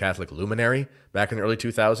neo-Catholic luminary back in the early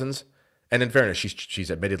 2000s. And in fairness, she's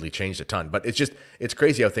admittedly changed a ton. But it's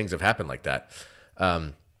crazy how things have happened like that.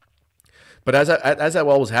 But as that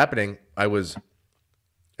all was happening, I was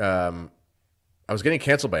getting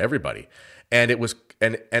canceled by everybody, and it was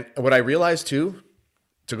and what I realized too,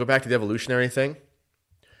 to go back to the evolutionary thing,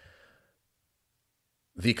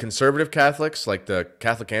 the conservative Catholics, like the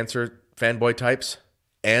Catholic Answer fanboy types,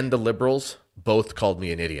 and the liberals both called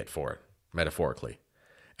me an idiot for it, metaphorically,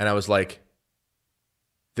 and I was like,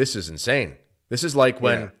 this is insane. This is like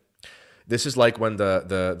when. This is like when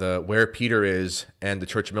the Where Peter Is and the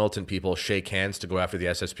Church Militant people shake hands to go after the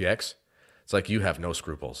SSPX. It's like, you have no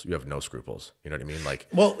scruples. You have no scruples. You know what I mean? Like,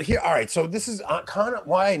 well, here, all right. So this is kind of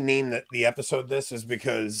why I named the episode this, is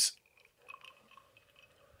because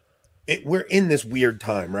we're in this weird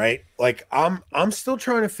time, right? Like, I'm still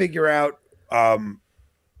trying to figure out.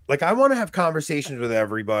 Like, I want to have conversations with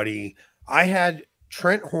everybody. I had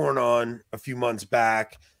Trent Horn on a few months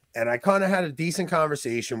back, and I kind of had a decent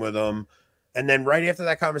conversation with him. And then right after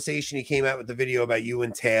that conversation, he came out with the video about you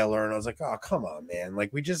and Taylor. And I was like, oh, come on, man.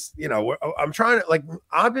 Like, we just, you know, I'm trying to, like,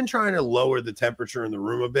 I've been trying to lower the temperature in the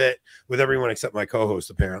room a bit with everyone except my co-host,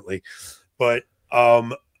 apparently. But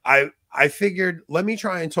I figured, let me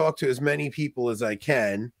try and talk to as many people as I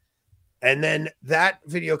can. And then that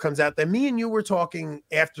video comes out. Then me and you were talking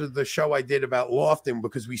after the show I did about Lofton,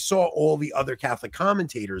 because we saw all the other Catholic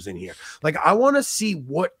commentators in here. Like, I want to see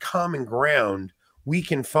what common ground we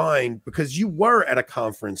can find, because you were at a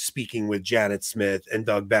conference speaking with Janet Smith and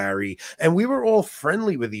Doug Barry, and we were all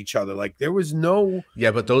friendly with each other. Like, there was no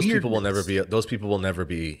but those people will never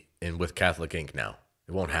be in with Catholic Inc. now.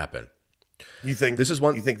 It won't happen. You think this is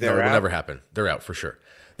one? You think no, it will never happen. They're out for sure.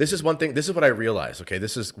 This is one thing. This is what I realized. Okay,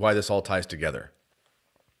 this is why this all ties together.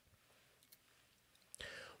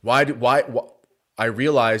 Why I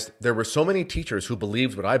realized there were so many teachers who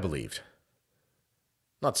believed what I believed.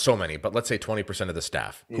 Not so many, but let's say 20% of the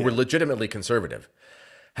staff who were legitimately conservative,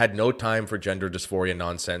 had no time for gender dysphoria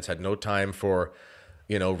nonsense, had no time for,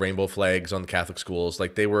 you know, rainbow flags on the Catholic schools.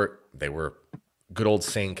 Like, they were good old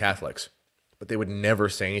sane Catholics, but they would never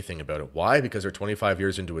say anything about it. Why? Because they're 25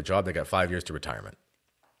 years into a job. They got 5 years to retirement.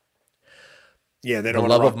 Yeah, they don't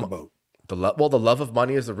want to rock the boat. The love of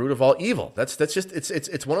money is the root of all evil. That's just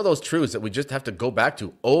it's one of those truths that we just have to go back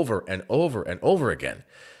to over and over and over again.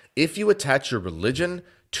 If you attach your religion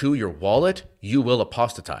to your wallet, you will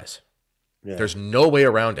apostatize. Yeah. There's no way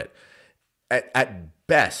around it. At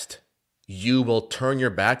best, you will turn your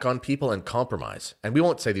back on people and compromise. And we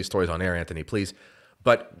won't say these stories on air, Anthony, please.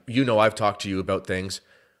 But you know, I've talked to you about things.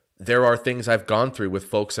 There are things I've gone through with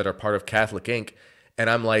folks that are part of Catholic Inc. And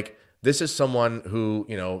I'm like, this is someone who,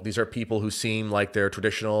 you know, these are people who seem like they're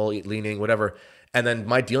traditional, leaning, whatever. And then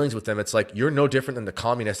my dealings with them, it's like, you're no different than the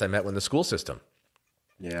communists I met in the school system.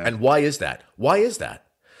 Yeah. And why is that? Why is that?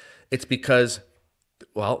 It's because,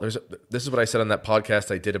 well, this is what I said on that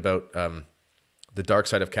podcast I did about the dark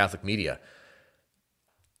side of Catholic media.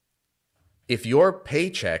 If your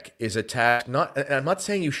paycheck is attached, and I'm not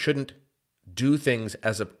saying you shouldn't do things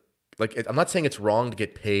I'm not saying it's wrong to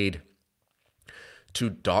get paid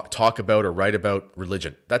to talk about or write about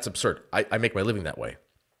religion. That's absurd. I make my living that way.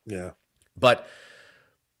 Yeah. But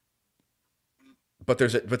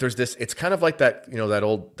there's this, it's kind of like that, you know,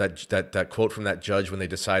 that quote from that judge when they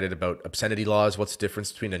decided about obscenity laws. What's the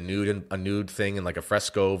difference between a nude thing and like a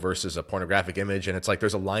fresco versus a pornographic image? And it's like,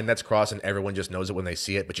 there's a line that's crossed and everyone just knows it when they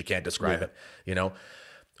see it, but you can't describe it. You know,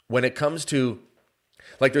 when it comes to,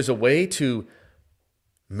 like, there's a way to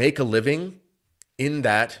make a living in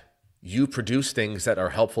that you produce things that are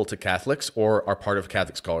helpful to Catholics or are part of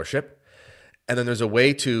Catholic scholarship. And then there's a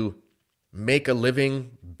way to make a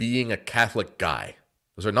living being a Catholic guy.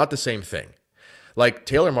 Those are not the same thing. Like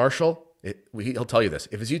Taylor Marshall, he'll tell you this.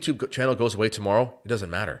 If his YouTube channel goes away tomorrow, it doesn't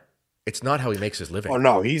matter. It's not how he makes his living. Oh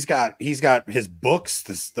no, he's got his books,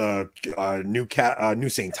 the new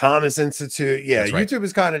St. Thomas Institute. Yeah, right. YouTube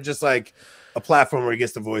is kind of just like a platform where he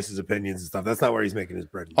gets to voice his opinions and stuff. That's not where he's making his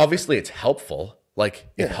bread. Obviously, it's helpful. Like,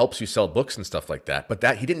 it helps you sell books and stuff like that.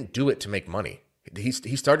 But he didn't do it to make money. He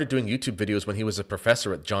started doing YouTube videos when he was a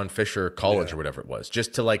professor at John Fisher College or whatever it was,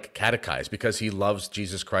 just to like catechize because he loves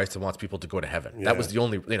Jesus Christ and wants people to go to heaven. Yeah. That was the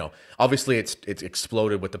only, you know, obviously it's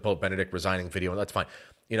exploded with the Pope Benedict resigning video, and that's fine.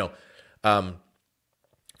 You know,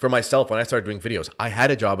 for myself, when I started doing videos, I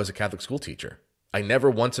had a job as a Catholic school teacher. I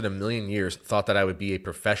never once in a million years thought that I would be a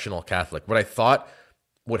professional Catholic. What I thought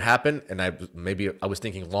would happen, and I was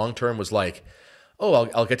thinking long-term, was like, oh,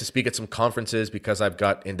 I'll get to speak at some conferences because I've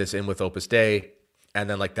got in with Opus Dei, and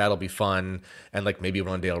then like that'll be fun, and like maybe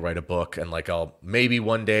one day I'll write a book, and like I'll maybe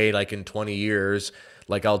one day like in 20 years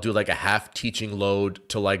like I'll do like a half teaching load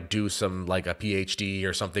to like do some like a PhD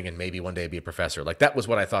or something, and maybe one day be a professor. Like that was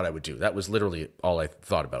what I thought I would do. That was literally all I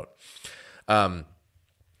thought about.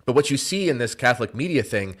 But what you see in this Catholic media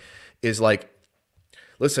thing is like,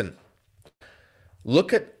 listen,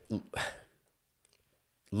 look at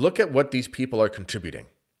what these people are contributing.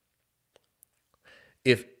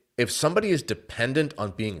 If somebody is dependent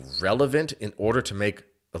on being relevant in order to make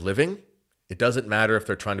a living, it doesn't matter if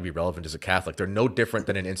they're trying to be relevant as a Catholic. They're no different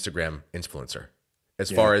than an Instagram influencer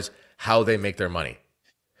as far as how they make their money.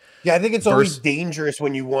 Yeah, I think it's always dangerous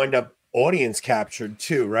when you wind up audience captured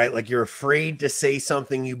too, right? Like you're afraid to say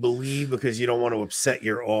something you believe because you don't want to upset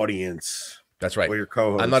your audience. That's right. Or your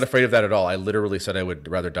co-host. I'm not afraid of that at all. I literally said I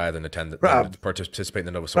would rather die than participate in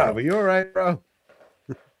the Novus Ordo. Are you all right, bro?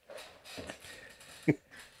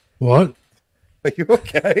 What? Are you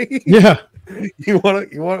okay? Yeah. You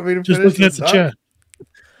want me to Just finish looking at this the up? chat.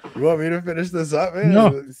 You want me to finish this up, man?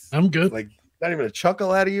 No, I'm good. Like not even a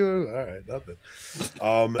chuckle out of you. All right, nothing.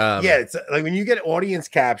 Yeah, it's like when you get audience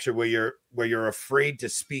capture where you're afraid to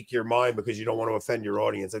speak your mind because you don't want to offend your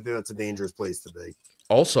audience. I think that's a dangerous place to be.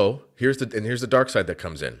 Also, here's the dark side that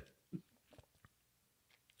comes in.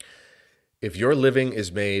 If your living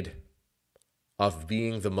is made of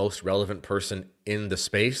being the most relevant person in the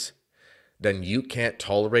space, then you can't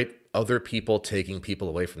tolerate other people taking people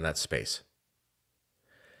away from that space.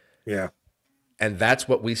 Yeah. And that's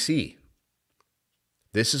what we see.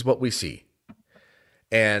 This is what we see.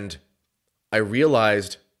 And I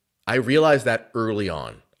realized that early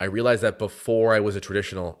on. I realized that before I was a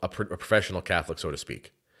professional Catholic, so to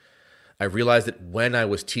speak. I realized that when I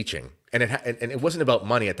was teaching, and it wasn't about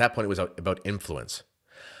money. At that point, it was about influence.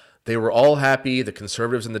 They were all happy. The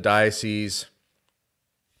conservatives in the diocese,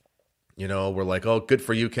 were like, oh, good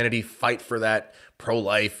for you, Kennedy. Fight for that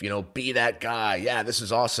pro-life, be that guy. Yeah, this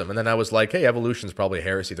is awesome. And then I was like, hey, evolution's probably a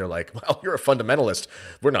heresy. They're like, well, you're a fundamentalist.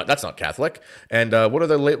 We're not. That's not Catholic. And what are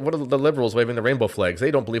the liberals waving the rainbow flags?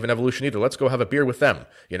 They don't believe in evolution either. Let's go have a beer with them,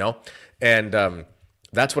 And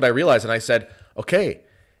that's what I realized. And I said, okay,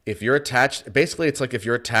 if you're attached, basically it's like if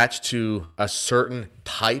you're attached to a certain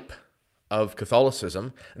type of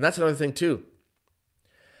Catholicism, and that's another thing too.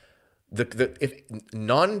 If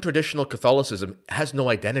non-traditional Catholicism has no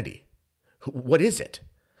identity, what is it?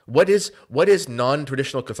 What is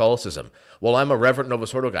non-traditional Catholicism? Well, I'm a Reverend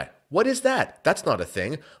Novus Ordo guy. What is that? That's not a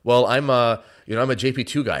thing. Well, I'm a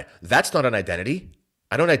JP2 guy. That's not an identity.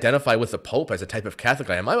 I don't identify with the Pope as a type of Catholic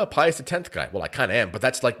I am. I'm a Pius X guy. Well, I kind of am, but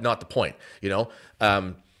that's like not the point.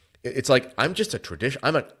 It's like I'm just a tradition.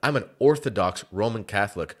 I'm an Orthodox Roman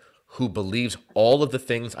Catholic who believes all of the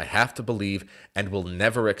things I have to believe and will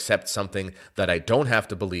never accept something that I don't have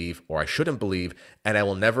to believe or I shouldn't believe, and I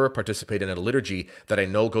will never participate in a liturgy that I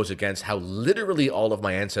know goes against how literally all of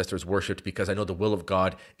my ancestors worshipped, because I know the will of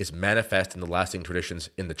God is manifest in the lasting traditions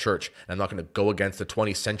in the church, and I'm not going to go against the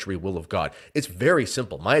 20th century will of God. It's very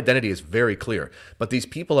simple. My identity is very clear. But these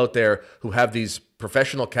people out there who have these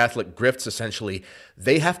professional Catholic grifts, essentially,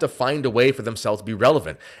 they have to find a way for themselves to be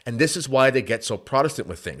relevant. And this is why they get so Protestant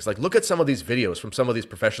with things. Like, look at some of these videos from some of these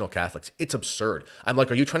professional Catholics. It's absurd. I'm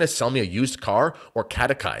like, are you trying to sell me a used car or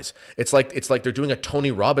catechize? It's like they're doing a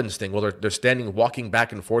Tony Robbins thing while they're standing, walking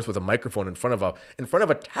back and forth with a microphone in front of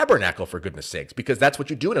a tabernacle, for goodness sakes, because that's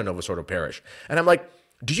what you do in a Novus Ordo parish. And I'm like,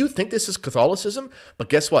 do you think this is Catholicism? But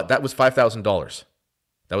guess what? That was $5,000.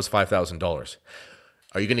 That was $5,000.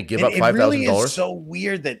 Are you going to give up $5,000? It really is so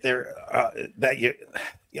weird that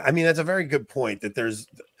I mean, that's a very good point. That there's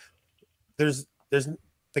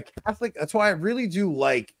the Catholic. That's why I really do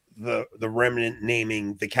like the remnant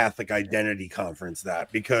naming the Catholic Identity Conference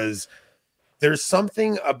that, because there's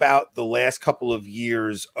something about the last couple of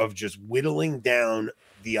years of just whittling down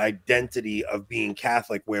the identity of being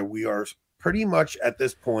Catholic, where we are pretty much at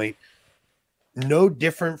this point no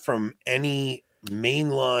different from any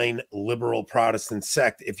mainline liberal Protestant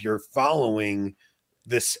sect if you're following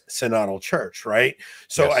this synodal church, right?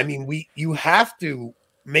 So yes. I mean, you have to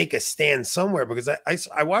make a stand somewhere, because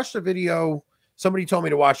I watched a video, somebody told me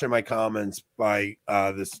to watch in my comments, by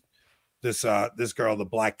this girl, the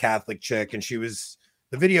Black Catholic chick, and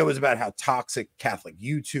the video was about how toxic Catholic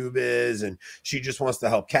YouTube is, and she just wants to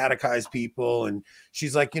help catechize people. And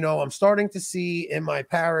she's like, I'm starting to see in my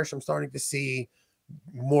parish,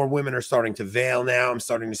 more women are starting to veil now. I'm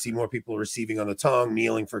starting to see more people receiving on the tongue,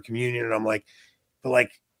 kneeling for communion. And I'm like, but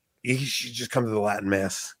like, you should just come to the Latin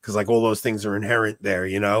Mass, because like all those things are inherent there,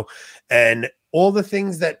 and all the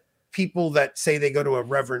things that people that say they go to a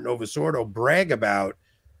Reverend Novus Ordo brag about,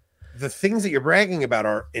 the things that you're bragging about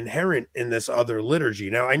are inherent in this other liturgy.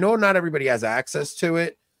 Now, I know not everybody has access to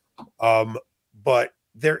it, but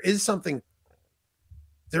there is something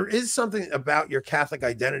about your Catholic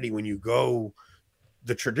identity when you go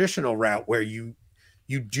the traditional route where you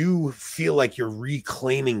do feel like you're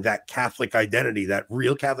reclaiming that Catholic identity, that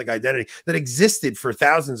real Catholic identity that existed for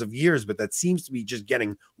thousands of years, but that seems to be just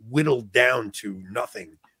getting whittled down to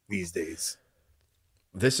nothing these days.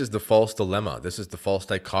 This is the false dilemma. This is the false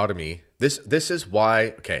dichotomy. This is why.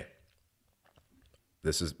 Okay.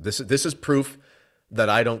 This is proof that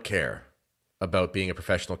I don't care about being a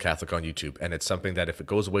professional Catholic on YouTube, and it's something that if it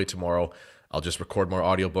goes away tomorrow, I'll just record more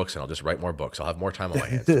audiobooks and I'll just write more books. I'll have more time on my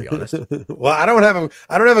hands, to be honest. Well, I don't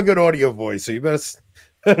have a good audio voice, so you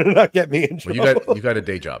better not get me in trouble. Well, you got a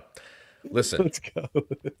day job. Listen, let's go.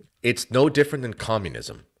 It's no different than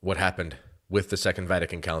communism. What happened with the Second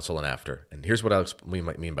Vatican Council and after? And here's what we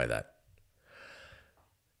might mean by that.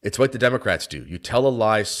 It's what the Democrats do. You tell a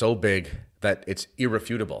lie so big that it's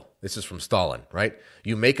irrefutable. This is from Stalin, right?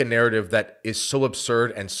 You make a narrative that is so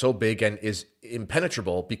absurd and so big and is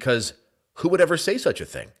impenetrable because who would ever say such a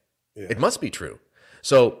thing? Yeah. It must be true.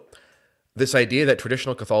 So this idea that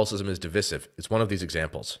traditional Catholicism is divisive is one of these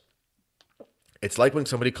examples. It's like when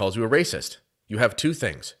somebody calls you a racist. You have two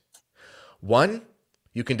things. One,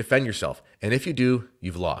 you can defend yourself. And if you do,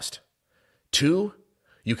 you've lost. Two,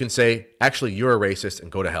 you can say, actually, you're a racist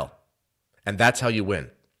and go to hell. And that's how you win.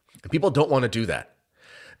 And people don't want to do that.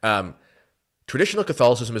 Traditional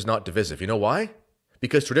Catholicism is not divisive. You know why?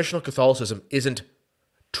 Because traditional Catholicism isn't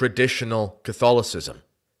traditional Catholicism.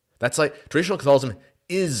 That's like traditional Catholicism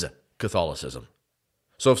is Catholicism.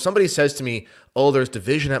 So if somebody says to me, oh, there's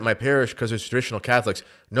division at my parish because there's traditional Catholics.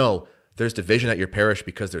 No, there's division at your parish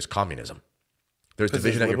because there's communism. There's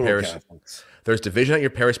division at your parish. Catholics. There's division at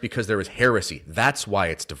your parish because there is heresy. That's why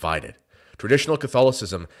it's divided. Traditional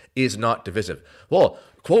Catholicism is not divisive. Well,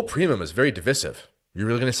 quo primum is very divisive. You're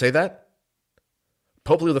really going to say that?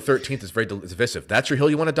 Pope Leo XIII is very divisive. That's your hill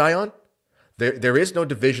you want to die on? There is no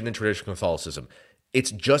division in traditional Catholicism.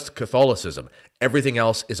 It's just Catholicism. Everything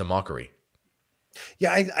else is a mockery.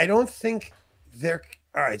 Yeah, I don't think they're...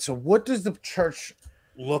 All right, so what does the church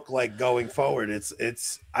look like going forward?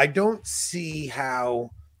 It's I don't see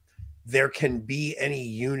how there can be any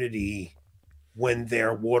unity when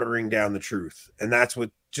they're watering down the truth. And that's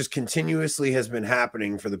what just continuously has been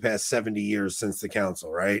happening for the past 70 years since the council,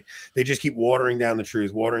 right? They just keep watering down the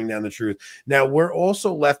truth, watering down the truth. Now, we're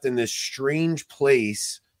also left in this strange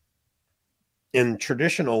place in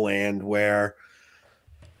traditional land where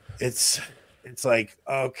it's like,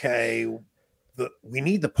 okay, we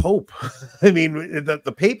need the Pope. I mean,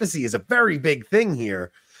 the papacy is a very big thing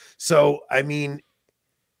here. So, I mean,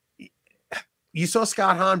 you saw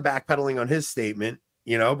Scott Hahn backpedaling on his statement,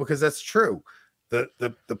 because that's true.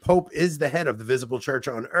 The Pope is the head of the visible church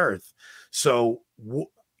on earth. So,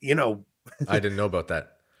 I didn't know about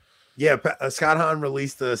that. Yeah. Scott Hahn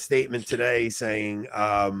released a statement today saying,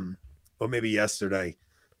 or maybe yesterday,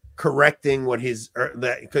 correcting what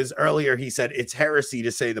because earlier he said it's heresy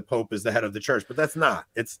to say the Pope is the head of the church, but that's not.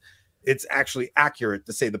 It's actually accurate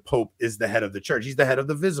to say the Pope is the head of the church. He's the head of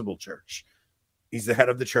the visible church. He's the head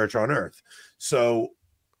of the church on earth. So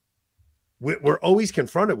we're always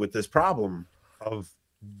confronted with this problem of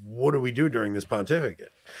what do we do during this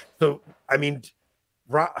pontificate? So, I mean,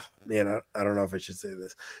 man, I don't know if I should say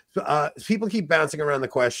this. People keep bouncing around the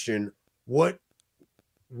question, what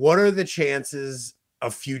are the chances a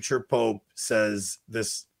future Pope says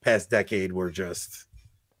this past decade were just...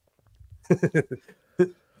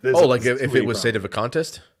 like if it was state of a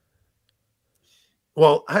contest?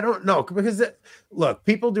 Well, I don't know, because look,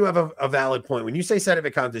 people do have a valid point. When you say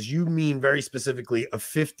sedevacantist, you mean very specifically a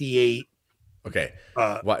 58. Okay,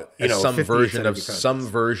 some version of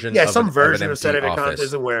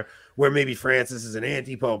sedevacantism where maybe Francis is an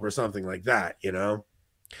anti-pope or something like that.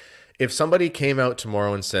 If somebody came out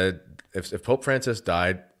tomorrow and said, if Pope Francis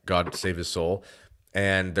died, God save his soul,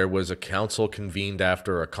 and there was a council convened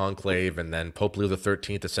after a conclave, and then Pope Leo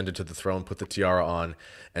XIII ascended to the throne, put the tiara on,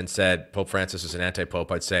 and said Pope Francis is an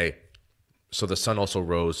anti-pope, I'd say, so the sun also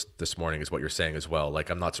rose this morning is what you're saying as well. Like,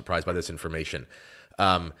 I'm not surprised by this information.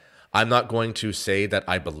 I'm not going to say that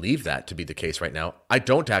I believe that to be the case right now. I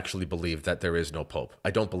don't actually believe that there is no pope.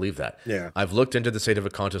 I don't believe that. Yeah. I've looked into the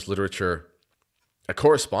sedevacantist literature. I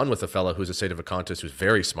correspond with a fellow who's a sedevacantist who's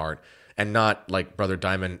very smart and not like Brother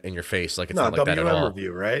Diamond in your face. Like, it's not like that at all.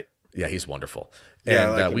 Review, right? Yeah, he's wonderful.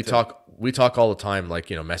 Yeah, and we talk all the time, like,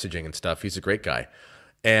 messaging and stuff. He's a great guy.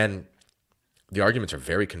 And the arguments are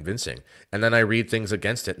very convincing. And then I read things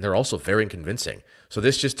against it, and they're also very convincing. So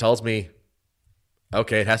this just tells me,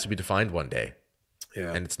 okay, it has to be defined one day.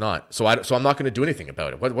 Yeah. And it's not. So I'm not going to do anything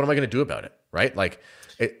about it. What am I going to do about it? Right? Like,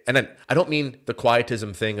 and then I don't mean the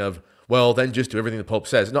quietism thing of, well, then just do everything the Pope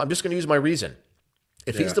says. No, I'm just going to use my reason.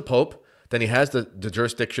 If he's the Pope, then he has the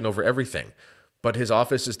jurisdiction over everything. But his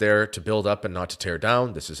office is there to build up and not to tear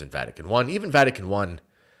down. This is in Vatican I. Even Vatican I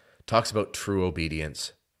talks about true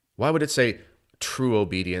obedience. Why would it say true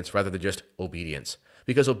obedience rather than just obedience?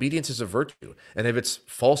 Because obedience is a virtue. And if it's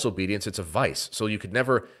false obedience, it's a vice. So you could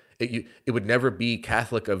never, it would never be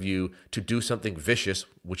Catholic of you to do something vicious,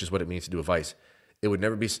 which is what it means to do a vice. It would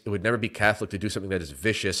never be Catholic to do something that is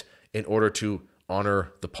vicious in order to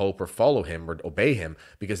honor the Pope or follow him or obey him,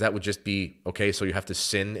 because that would just be, okay, so you have to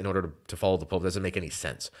sin in order to follow the Pope. It doesn't make any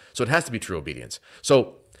sense. So it has to be true obedience.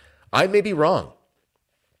 So I may be wrong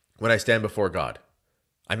when I stand before God.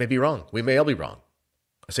 I may be wrong. We may all be wrong.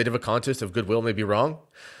 A sedevacantist of goodwill may be wrong.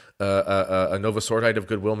 A Novus Ordo of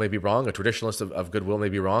goodwill may be wrong. A traditionalist of goodwill may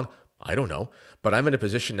be wrong. I don't know. But I'm in a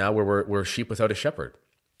position now where we're sheep without a shepherd,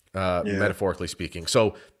 metaphorically speaking.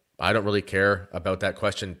 So I don't really care about that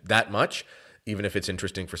question that much, even if it's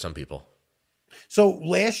interesting for some people. So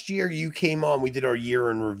last year you came on, we did our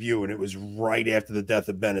year in review, and it was right after the death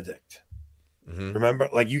of Benedict. Mm-hmm. Remember,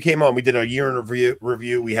 like you came on, we did our year in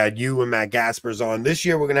review. We had you and Matt Gaspers on. This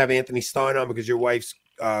year we're going to have Anthony Stein on because your wife's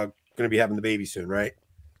going to be having the baby soon, right?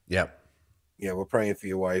 Yeah. Yeah, we're praying for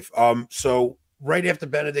your wife. So right after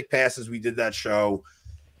Benedict passes, we did that show.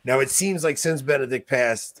 Now it seems like since Benedict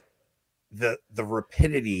passed, the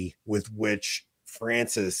rapidity with which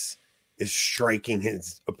Francis is striking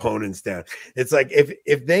his opponents down. It's like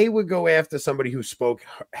if they would go after somebody who spoke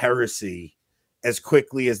heresy as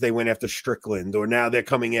quickly as they went after Strickland, or now they're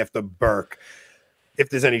coming after Burke, if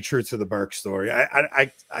there's any truth to the Burke story,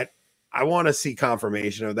 I want to see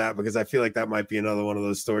confirmation of that, because I feel like that might be another one of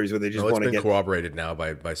those stories where they just want to get corroborated now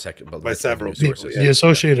by several sources. The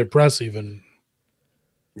Associated Press even.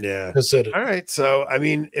 Yeah. Said it. All right. So I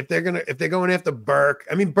mean, if they're going after Burke,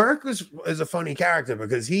 I mean, Burke is a funny character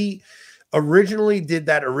because he originally did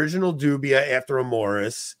that original Dubia after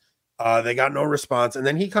Amoris. They got no response, and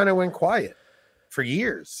then he kind of went quiet for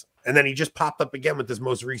years. And then he just popped up again with this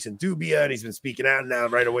most recent Dubia, and he's been speaking out, and now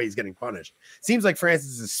right away he's getting punished. Seems like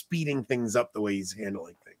Francis is speeding things up the way he's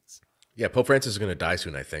handling things. Yeah, Pope Francis is going to die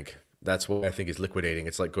soon, I think. That's what I think is liquidating.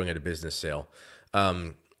 It's like going at a business sale.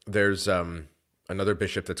 There's another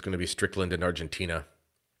bishop that's going to be Strickland in Argentina.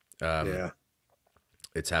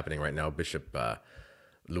 It's happening right now. Bishop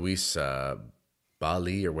Luis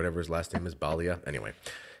Bali, or whatever his last name is, Balia. Anyway,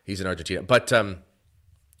 he's in Argentina. But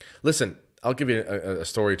listen, I'll give you a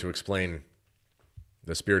story to explain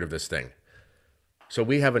the spirit of this thing. So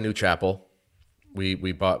we have a new chapel.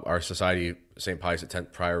 We bought our society, St. Pius X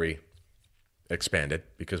Priory, expanded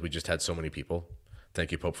because we just had so many people.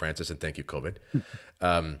 Thank you, Pope Francis, and thank you, COVID.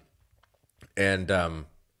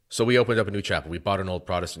 So we opened up a new chapel. We bought an old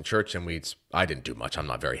Protestant church, and I didn't do much. I'm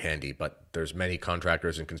not very handy, but there's many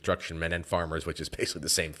contractors and construction men and farmers, which is basically the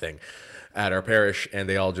same thing, at our parish, and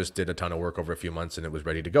they all just did a ton of work over a few months, and it was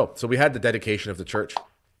ready to go. So we had the dedication of the church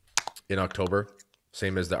in October,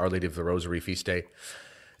 same as the Our Lady of the Rosary feast day.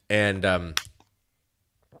 And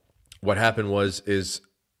what happened is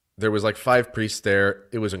there was like 5 priests there.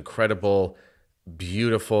 It was incredible,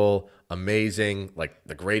 beautiful, amazing, like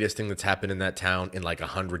the greatest thing that's happened in that town in like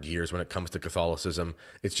 100 years when it comes to Catholicism.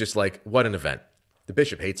 It's just like, what an event. The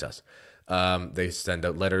bishop hates us. They send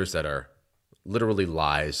out letters that are literally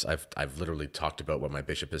lies. I've literally talked about what my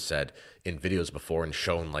bishop has said in videos before and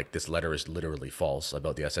shown like this letter is literally false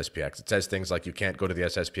about the SSPX. It says things like you can't go to the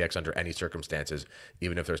SSPX under any circumstances,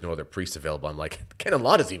 even if there's no other priest available. I'm like, canon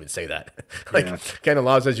law doesn't even say that. Canon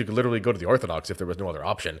law says you could literally go to the Orthodox if there was no other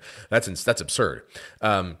option. That's absurd.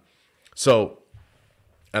 So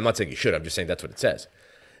I'm not saying you should. I'm just saying that's what it says.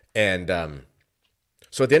 And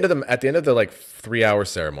so at the end of the like 3-hour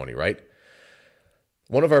ceremony, right?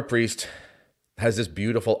 One of our priests has this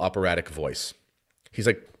beautiful operatic voice. He's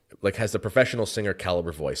like has the professional singer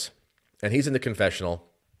caliber voice. And he's in the confessional,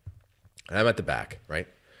 and I'm at the back, right?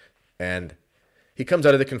 And he comes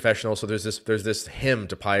out of the confessional, so there's this hymn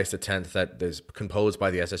to Pius X that is composed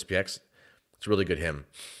by the SSPX. It's a really good hymn.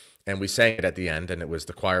 And we sang it at the end, and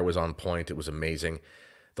the choir was on point. It was amazing.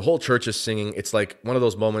 The whole church is singing. It's like one of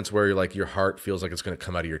those moments where your heart feels like it's going to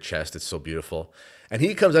come out of your chest. It's so beautiful. And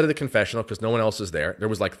he comes out of the confessional because no one else is there. There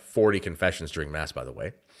was like 40 confessions during Mass, by the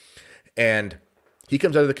way. And he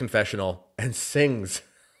comes out of the confessional and sings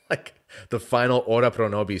like the final Ora pro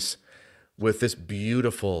nobis with this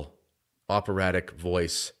beautiful operatic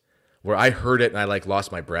voice where I heard it and I like lost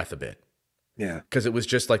my breath a bit. Yeah. Because it was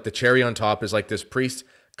just like the cherry on top is like this priest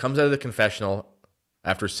comes out of the confessional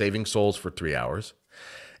after saving souls for 3 hours.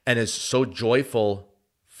 and is so joyful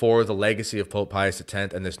for the legacy of Pope Pius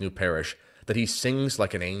X and this new parish that he sings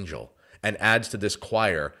like an angel and adds to this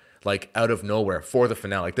choir like out of nowhere for the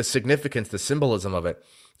finale. Like the significance, the symbolism of it,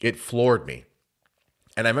 it floored me.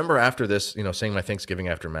 And I remember after this, saying my Thanksgiving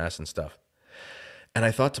after Mass and stuff. And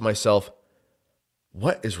I thought to myself,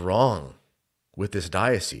 what is wrong with this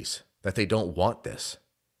diocese that they don't want this?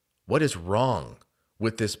 What is wrong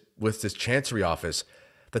with this chancery office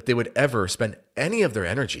that they would ever spend any of their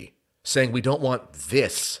energy saying we don't want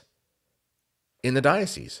this in the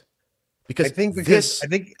diocese? Because I think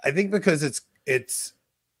because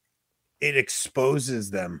it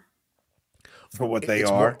exposes them for what they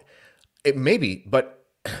are. It may be, but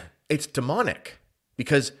it's demonic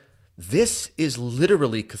because this is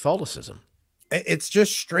literally Catholicism. It's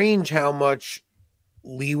just strange how much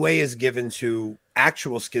leeway is given to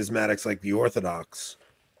actual schismatics like the Orthodox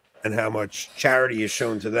and how much charity is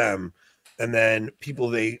shown to them. And then people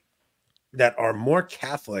that are more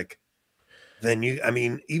Catholic than you. I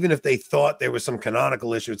mean, even if they thought there was some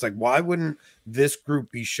canonical issue, it's like, why wouldn't this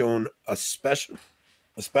group be shown a special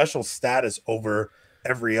status over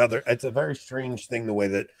every other? It's a very strange thing, the way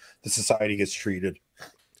that the society gets treated.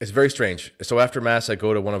 It's very strange. So after Mass, I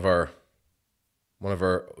go to one of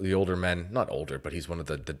the older men, not older, but he's one of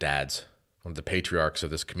the dads, one of the patriarchs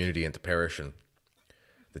of this community and the parish and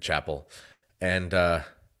the chapel. And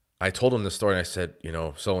I told him the story, and I said,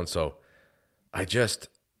 so-and-so, I just,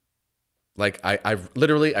 I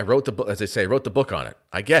literally wrote the book, as they say, I wrote the book on it.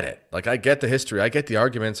 I get it. Like, I get the history. I get the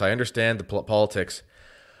arguments. I understand the politics.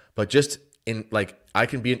 But just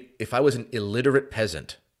if I was an illiterate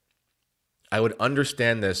peasant, I would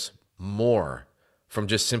understand this more from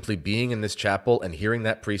just simply being in this chapel and hearing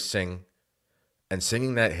that priest sing and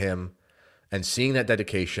singing that hymn and seeing that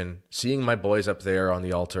dedication, seeing my boys up there on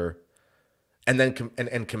the altar, and then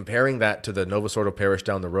comparing that to the Novus Ordo parish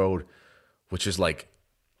down the road, which is like,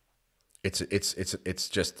 it's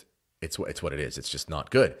what it is. It's just not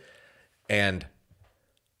good. And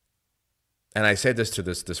I say this to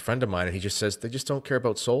this friend of mine, and he just says, they just don't care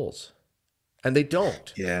about souls. And they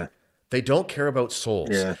don't. Yeah. They don't care about souls.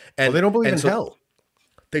 Yeah. And they don't believe in hell.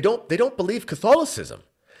 They don't believe Catholicism.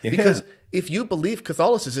 Yeah. Because if you believe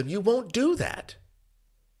Catholicism, you won't do that.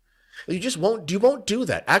 You won't do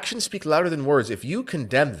that. Actions speak louder than words. If you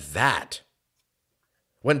condemn that,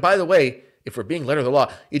 when, by the way, if we're being letter of the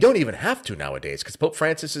law, you don't even have to nowadays, because Pope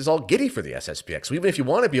Francis is all giddy for the SSPX. So even if you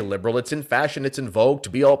want to be a liberal, it's in fashion, it's in vogue to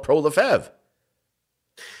be all pro-Lefebvre.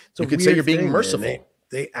 You could say you're being merciful.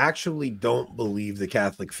 They actually don't believe the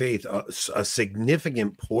Catholic faith. A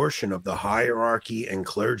significant portion of the hierarchy and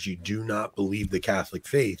clergy do not believe the Catholic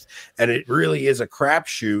faith. And it really is a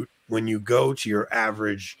crapshoot when you go to your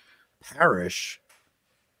average parish,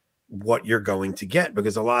 what you're going to get,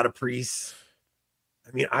 because a lot of priests,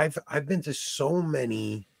 I mean, I've been to so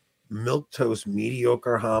many milquetoast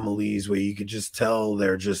mediocre homilies where you could just tell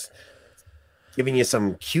they're just giving you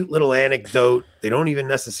some cute little anecdote. They don't even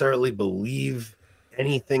necessarily believe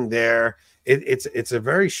anything there. It's a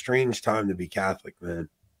very strange time to be Catholic, man.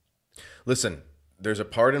 Listen, there's a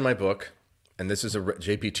part in my book, and this is a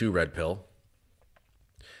JP2 red pill,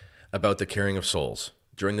 about the caring of souls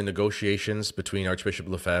during the negotiations between Archbishop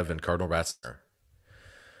Lefebvre and Cardinal Ratzinger.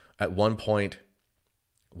 At one point,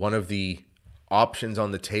 one of the options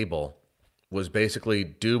on the table was basically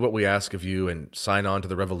do what we ask of you and sign on to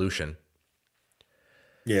the revolution.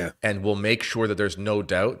 Yeah. And we'll make sure that there's no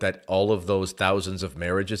doubt that all of those thousands of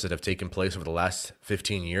marriages that have taken place over the last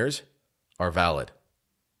 15 years are valid.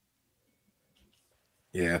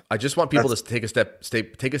 Yeah. I just want people to take a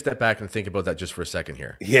step back and think about that just for a second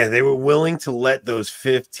here. Yeah, they were willing to let those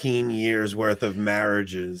 15 years worth of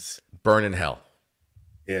marriages burn in hell.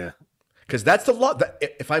 Yeah. Because that's the law.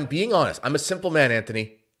 If I'm being honest, I'm a simple man,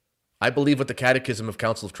 Anthony. I believe what the Catechism of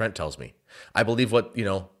Council of Trent tells me. I believe what,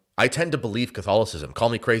 I tend to believe Catholicism. Call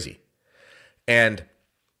me crazy. And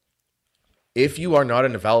if you are not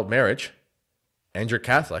in a valid marriage and you're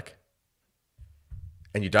Catholic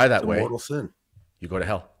and you die that way, mortal sin. You go to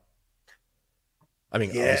hell. I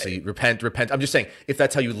mean, obviously, repent. I'm just saying, if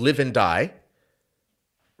that's how you live and die,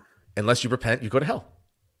 unless you repent, you go to hell.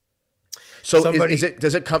 So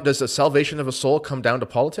does the salvation of a soul come down to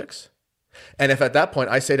politics? And if at that point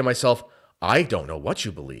I say to myself, I don't know what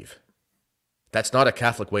you believe, that's not a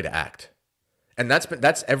Catholic way to act. And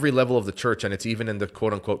that's every level of the church, and it's even in the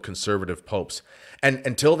quote unquote conservative popes. And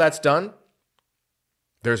until that's done,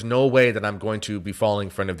 there's no way that I'm going to be falling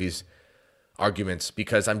in front of these arguments,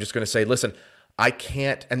 because I'm just going to say, listen, I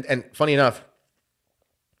can't. And funny enough,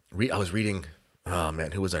 I was reading, oh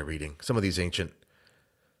man, who was I reading? Some of these ancient,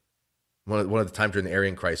 one of the times during the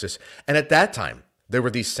Arian crisis. And at that time, there were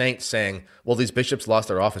these saints saying, well, these bishops lost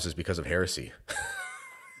their offices because of heresy.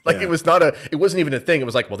 Yeah. It wasn't even a thing. It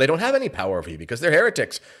was like, well, they don't have any power over you because they're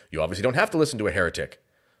heretics. You obviously don't have to listen to a heretic.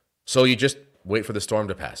 So you just wait for the storm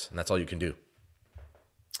to pass, and that's all you can do.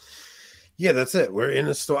 Yeah, that's it. We're in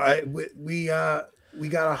a storm. We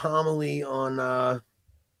got a homily on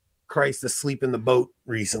Christ asleep in the boat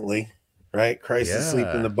recently, right? Christ asleep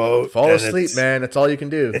in the boat. Fall asleep, man. That's all you can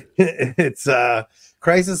do. It's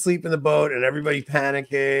Christ asleep in the boat and everybody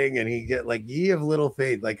panicking, and he get like, ye of little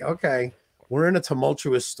faith. Like, okay, we're in a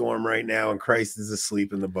tumultuous storm right now, and Christ is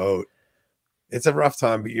asleep in the boat. It's a rough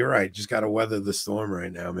time, but you're right. Just got to weather the storm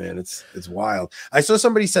right now, man. It's wild. I saw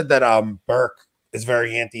somebody said that Burke is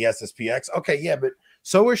very anti-SSPX. Okay, yeah, but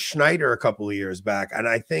so was Schneider a couple of years back, and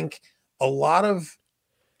I think a lot of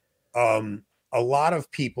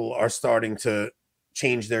people are starting to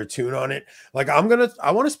change their tune on it. Like I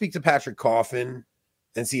want to speak to Patrick Coffin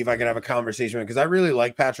and see if I can have a conversation with him, because I really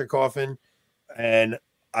like Patrick Coffin, and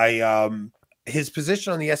his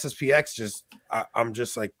position on the SSPX I'm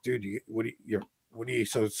just like, dude, what are you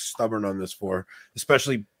so stubborn on this for?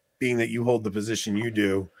 Especially being that you hold the position you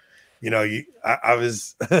do. You know, I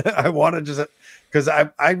was I want to just, because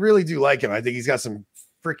I really do like him. I think he's got some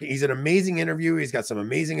he's an amazing interviewer. He's got some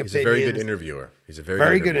amazing opinions. He's a very good interviewer. He's a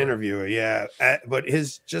very good interviewer. Yeah. But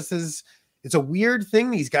it's a weird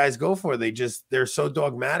thing these guys go for. They're so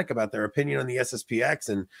dogmatic about their opinion on the SSPX.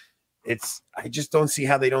 And I just don't see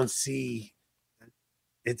how they don't see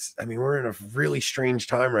we're in a really strange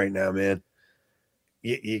time right now, man.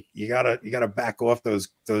 You gotta back off those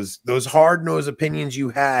hard-nosed opinions you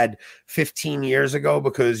had 15 years ago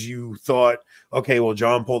because you thought, okay, well,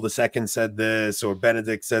 John Paul II said this or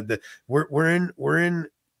Benedict said that. We're in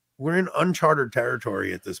uncharted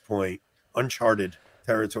territory at this point. It's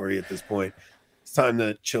time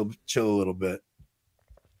to chill a little bit.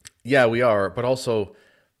 Yeah, we are, but also,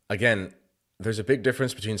 again, there's a big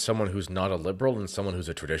difference between someone who's not a liberal and someone who's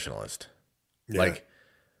a traditionalist. Yeah. Like,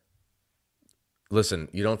 listen,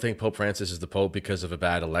 you don't think Pope Francis is the Pope because of a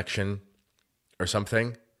bad election or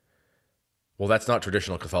something? Well, that's not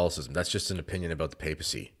traditional Catholicism. That's just an opinion about the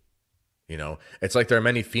papacy. You know, it's like there are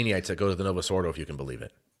many Feniites that go to the Novus Ordo, if you can believe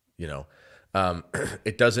it. You know,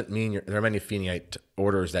 it doesn't mean there are many Feniite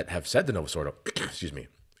orders that have said the Novus Ordo. Excuse me.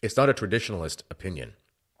 It's not a traditionalist opinion.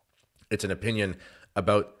 It's an opinion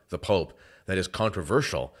about the Pope that is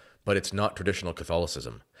controversial, but it's not traditional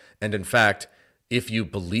Catholicism. And in fact, if you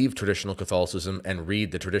believe traditional Catholicism and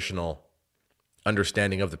read the traditional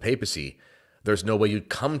understanding of the papacy, there's no way you'd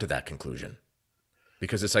come to that conclusion.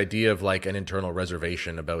 Because this idea of like an internal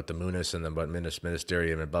reservation about the munus and the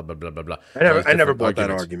ministerium and blah, blah, blah, blah, blah. I never bought that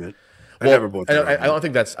argument. I don't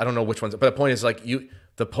think I don't know which ones, but the point is like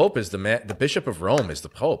the Pope is the man, the Bishop of Rome is the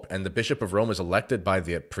Pope, and the Bishop of Rome is elected by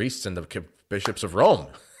the priests and the bishops of Rome.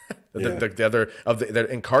 Yeah. They're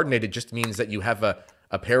incarnated just means that you have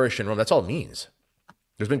a parish in Rome. That's all it means.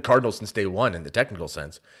 There's been cardinals since day one in the technical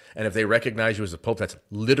sense. And if they recognize you as the Pope, that's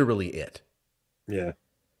literally it. Yeah.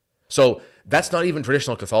 So that's not even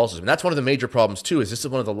traditional Catholicism. And that's one of the major problems too, is this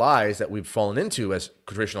is one of the lies that we've fallen into as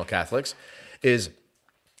traditional Catholics, is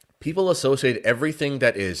people associate everything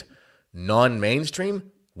that is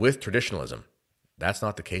non-mainstream with traditionalism. That's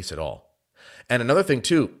not the case at all. And another thing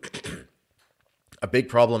too, a big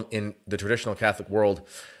problem in the traditional Catholic world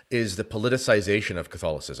is the politicization of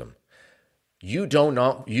Catholicism.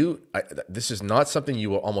 This is not something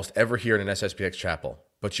you will almost ever hear in an SSPX chapel,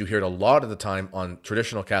 but you hear it a lot of the time on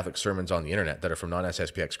traditional Catholic sermons on the internet that are from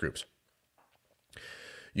non-SSPX groups.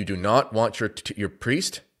 You do not want your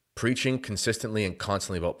priest preaching consistently and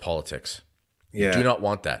constantly about politics. Yeah. You do not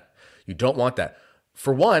want that. You don't want that.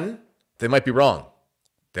 For one, they might be wrong.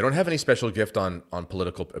 They don't have any special gift on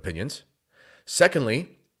political opinions.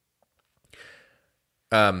 Secondly,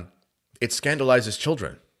 it scandalizes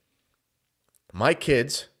children. My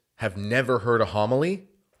kids have never heard a homily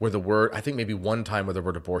where the word, I think maybe one time where the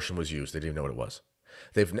word abortion was used. They didn't even know what it was.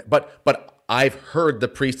 But I've heard the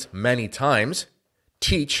priests many times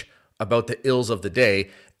teach about the ills of the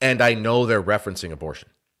day, and I know they're referencing abortion.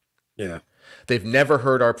 Yeah. They've never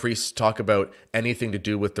heard our priests talk about anything to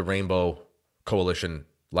do with the Rainbow Coalition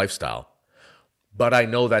lifestyle. But I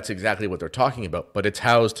know that's exactly what they're talking about. But it's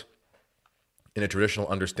housed in a traditional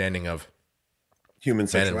understanding of human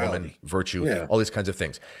sexuality, man and woman, virtue, all these kinds of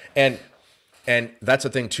things. And that's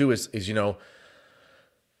the thing too, is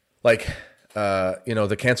like,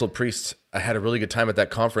 the canceled priests, I had a really good time at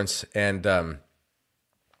that conference, and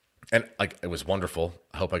like, it was wonderful.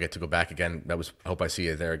 I hope I get to go back again. I hope I see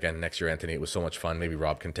you there again next year, Anthony. It was so much fun. Maybe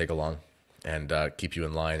Rob can take along. and keep you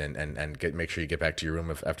in line and make sure you get back to your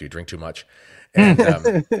room after you drink too much. And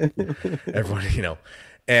everyone, you know,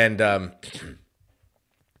 and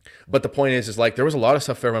but the point is like there was a lot of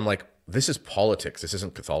stuff there where I'm like, this is politics. This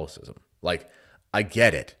isn't Catholicism. Like, I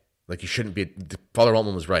get it. Like, you shouldn't be. Father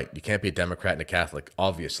Altman was right. You can't be a Democrat and a Catholic,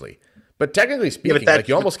 obviously. But technically speaking, like,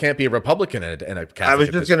 you almost can't be a Republican and a Catholic. I was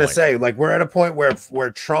just going to say, like, we're at a point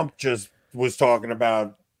where Trump just was talking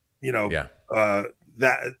about, you know,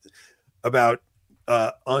 that about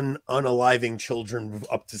unaliving children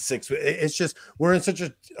up to 6. It's just, we're in such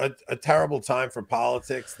a terrible time for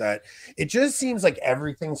politics that it just seems like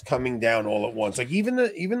everything's coming down all at once. Like even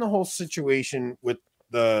the whole situation with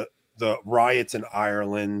the riots in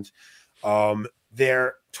Ireland,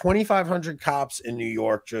 there 2,500 cops in New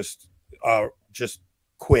York just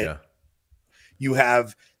quit. Yeah. You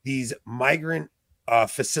have these migrant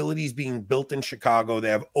facilities being built in Chicago. They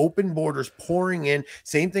have open borders pouring in.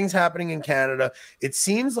 Same thing's happening in Canada. It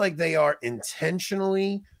seems like they are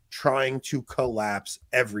intentionally trying to collapse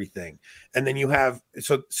everything. And then you have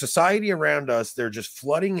society around us, they're just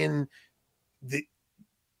flooding in. The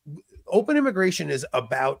open immigration is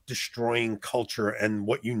about destroying culture and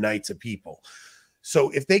what unites a people.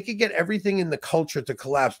 So if they could get everything in the culture to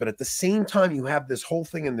collapse, but at the same time, you have this whole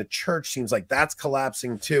thing in the church seems like that's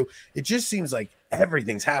collapsing too. It just seems like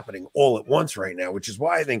everything's happening all at once right now, which is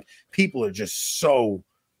why I think people are just so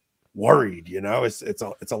worried. You know, it's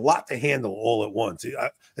a lot to handle all at once.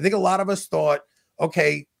 I think a lot of us thought,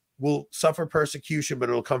 okay, we'll suffer persecution, but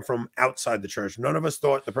it'll come from outside the church. None of us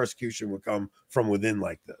thought the persecution would come from within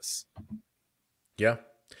like this. Yeah.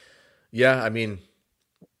 Yeah. I mean,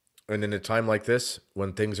 and in a time like this,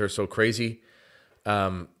 when things are so crazy,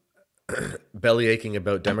 belly aching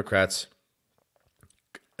about Democrats.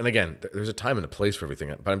 And again, there's a time and a place for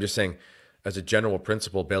everything. But I'm just saying, as a general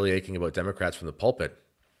principle, belly aching about Democrats from the pulpit.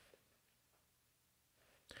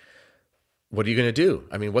 What are you going to do?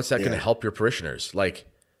 I mean, what's that going to help your parishioners? Like,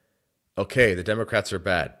 okay, the Democrats are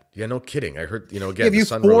bad. Yeah, no kidding. I heard, again, if you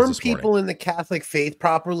form people in the Catholic faith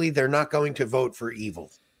properly, they're not going to vote for evil.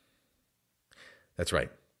 That's right.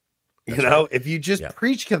 If you just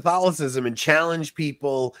preach Catholicism and challenge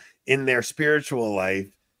people in their spiritual life,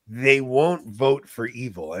 they won't vote for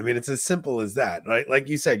evil. I mean, it's as simple as that, right? Like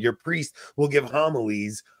you said, your priest will give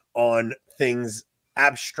homilies on things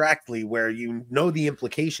abstractly where you know the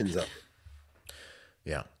implications of it.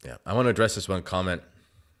 Yeah. I want to address this one comment.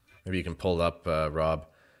 Maybe you can pull up, Rob,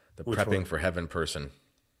 the Which prepping one? for heaven person.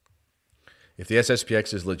 If the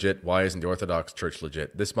SSPX is legit, why isn't the Orthodox Church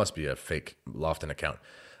legit? This must be a fake Lofton account.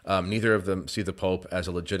 Neither of them see the Pope as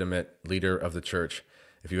a legitimate leader of the church.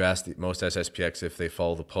 If you ask most SSPX if they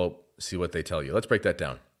follow the Pope, see what they tell you. Let's break that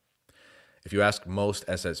down. If you ask most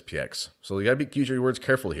SSPX, so you got to use your words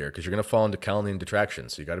carefully here because you're going to fall into calumny and detraction.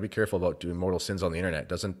 So you got to be careful about doing mortal sins on the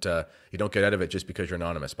internet. You don't get out of it just because you're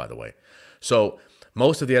anonymous, by the way. So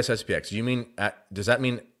most of the SSPX, does that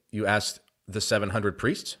mean you asked the 700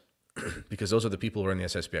 priests? Because those are the people who are in the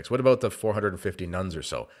SSPX. What about the 450 nuns or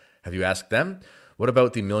so? Have you asked them? What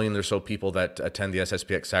about the million or so people that attend the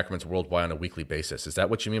SSPX sacraments worldwide on a weekly basis? Is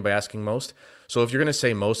that what you mean by asking most? So if you're going to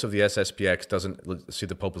say most of the SSPX doesn't see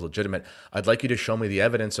the Pope as legitimate, I'd like you to show me the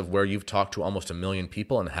evidence of where you've talked to almost 1 million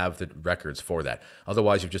people and have the records for that.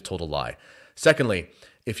 Otherwise, you've just told a lie. Secondly,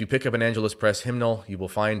 if you pick up an Angelus Press hymnal, you will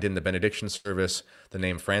find in the benediction service the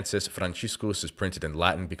name Francis Franciscus is printed in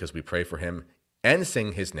Latin because we pray for him and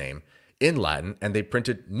sing his name in Latin, and they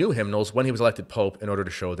printed new hymnals when he was elected Pope in order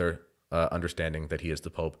to show their understanding that he is the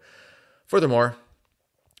Pope. Furthermore,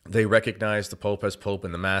 they recognize the Pope as Pope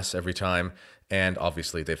in the Mass every time, and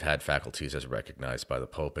obviously they've had faculties as recognized by the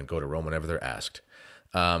Pope and go to Rome whenever they're asked.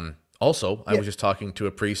 I was just talking to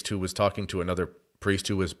a priest who was talking to another priest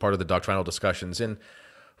who was part of the doctrinal discussions in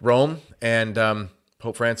Rome, and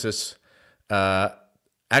Pope Francis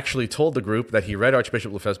actually told the group that he read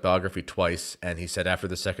Archbishop Lefebvre's biography twice, and he said after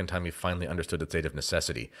the second time he finally understood the state of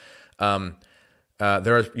necessity.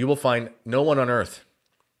 You will find no one on earth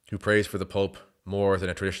who prays for the Pope more than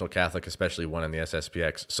a traditional Catholic, especially one in the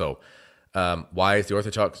SSPX. So why is the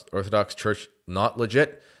Orthodox Church not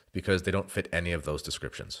legit? Because they don't fit any of those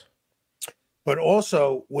descriptions. But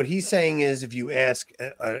also what he's saying is if you ask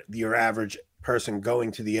your average person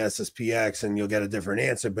going to the SSPX and you'll get a different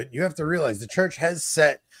answer, but you have to realize the church has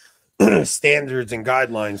set standards and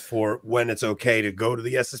guidelines for when it's okay to go to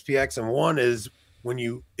the SSPX. And one is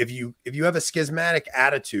if you have a schismatic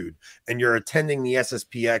attitude and you're attending the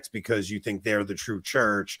SSPX because you think they're the true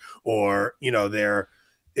church, or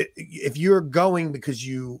if you're going because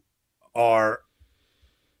you are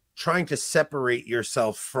trying to separate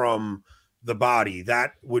yourself from the body,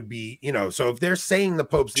 that would be, you know, so if they're saying the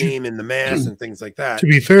Pope's name in the mass and things like that. To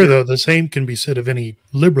be fair, though, the same can be said of any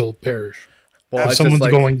liberal parish. Well, If it's just someone's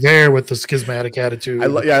like, going there with the schismatic attitude.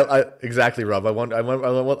 exactly, Rob. I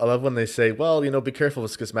love when they say, well, you know, be careful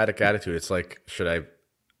with schismatic attitude. It's like, should I,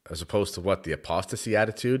 as opposed to what, the apostasy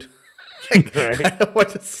attitude? Right.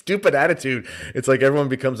 What a stupid attitude. It's like everyone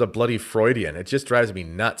becomes a bloody Freudian. It just drives me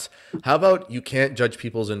nuts. How about you can't judge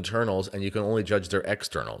people's internals and you can only judge their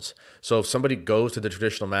externals? So if somebody goes to the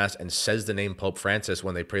traditional mass and says the name Pope Francis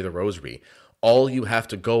when they pray the rosary, all you have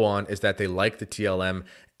to go on is that they like the TLM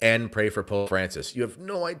and pray for Pope Francis. You have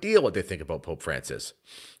no idea what they think about Pope Francis.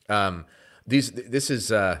 This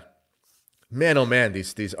is man, oh man,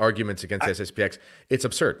 these arguments against SSPX, it's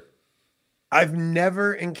absurd. I've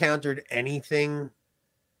never encountered anything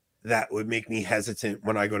that would make me hesitant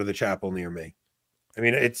when I go to the chapel near me. I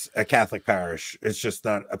mean, it's a Catholic parish. It's just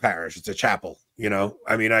not a parish. It's a chapel, you know?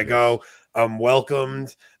 I mean, I go, I'm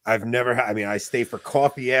welcomed. I've never I mean, I stay for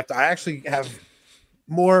coffee after. I actually have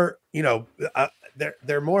more, you know,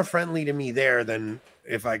 they're more friendly to me there than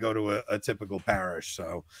if I go to a typical parish.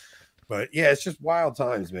 So, but yeah, it's just wild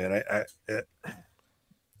times, man. I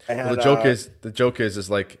had, well, the joke is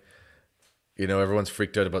like, you know, everyone's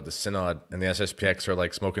freaked out about the synod, and the SSPX are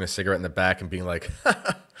like smoking a cigarette in the back and being like,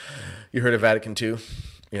 you heard of Vatican II?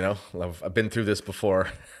 You know, I've been through this before.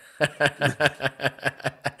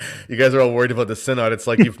 You guys are all worried about the synod. It's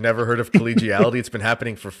like you've never heard of collegiality. It's been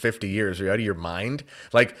happening for 50 years. Are you out of your mind?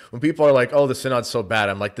 Like when people are like, oh, the synod's so bad.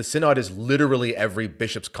 I'm like, the synod is literally every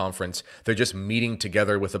bishop's conference. They're just meeting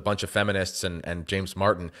together with a bunch of feminists and James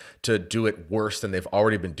Martin to do it worse than they've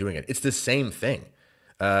already been doing it. It's the same thing.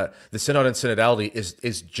 The synod and synodality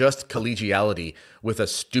is just collegiality with a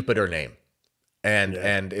stupider name.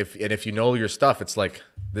 And if you know your stuff, it's like,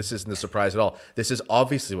 this isn't a surprise at all. This is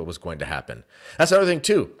obviously what was going to happen. That's another thing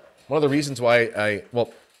too. One of the reasons why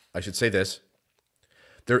I should say this,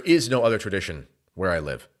 there is no other tradition where I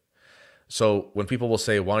live. So when people will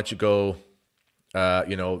say, why don't you go,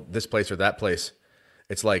 you know, this place or that place?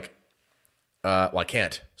 It's like, well, I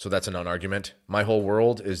can't. So that's a non-argument. My whole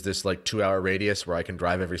world is this like 2-hour radius where I can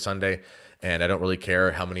drive every Sunday. And I don't really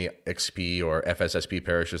care how many XP or FSSP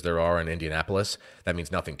parishes there are in Indianapolis. That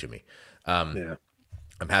means nothing to me.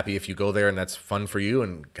 I'm happy if you go there and that's fun for you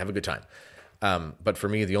and have a good time. But for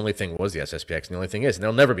me, the only thing was the SSPX. And the only thing is, and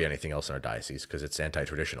there'll never be anything else in our diocese because it's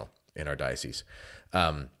anti-traditional in our diocese.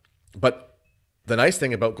 But the nice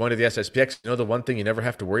thing about going to the SSPX, you know, the one thing you never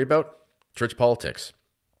have to worry about? Church politics.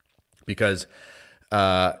 Because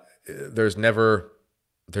there's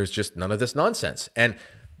just none of this nonsense. And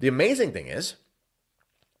the amazing thing is,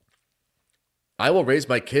 I will raise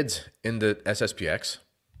my kids in the SSPX.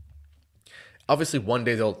 Obviously, one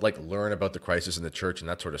day they'll like learn about the crisis in the church and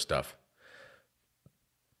that sort of stuff.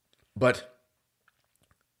 But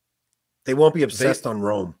they won't be obsessed on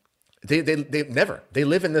Rome. They never. They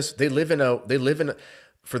live in this.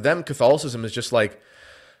 For them, Catholicism is just like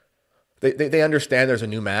they understand there's a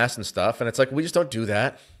new mass and stuff, and it's like we just don't do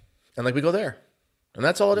that, and like we go there, and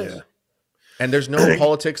that's all it is. And there's no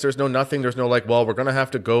politics, there's no nothing, there's no like, well, we're gonna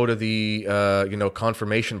have to go to the you know,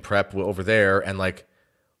 confirmation prep over there, and like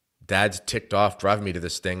Dad's ticked off driving me to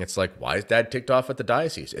this thing. It's like, why is Dad ticked off at the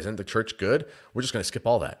diocese? Isn't the church good? We're just gonna skip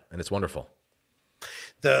all that, and it's wonderful.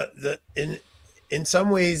 In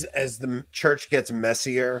some ways, as the church gets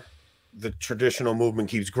messier, the traditional movement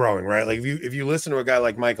keeps growing, right? Like if you listen to a guy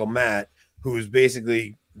like Michael Matt, who was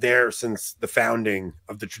basically there since the founding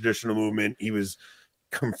of the traditional movement, he was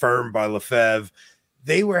confirmed by Lefebvre.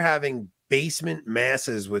 They were having basement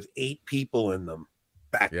masses with 8 people in them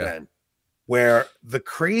back then, where the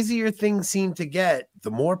crazier things seem to get,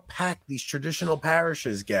 the more packed these traditional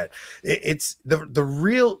parishes get. It's the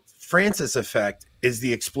real Francis effect is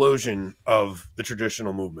the explosion of the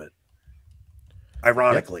traditional movement.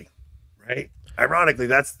 Ironically, right? Ironically,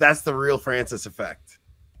 that's the real Francis effect.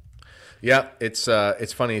 Yeah, it's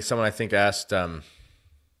funny. Someone I think asked,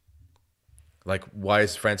 like, why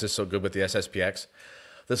is Francis so good with the SSPX?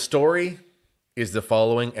 The story is the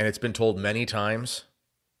following, and it's been told many times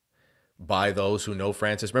by those who know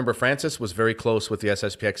Francis. Remember, Francis was very close with the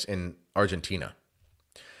SSPX in Argentina.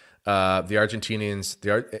 The Argentinians,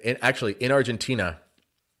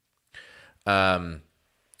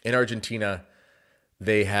 in Argentina,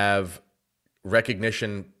 they have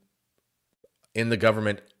recognition in the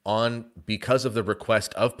government because of the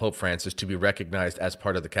request of Pope Francis to be recognized as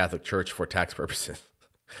part of the Catholic Church for tax purposes.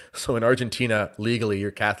 So in Argentina, legally,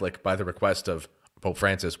 you're Catholic by the request of Pope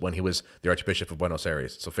Francis when he was the Archbishop of Buenos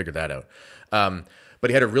Aires. So figure that out. But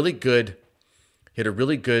he had a really good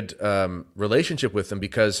relationship with them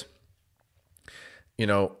because, you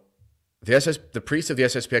know, The priests of the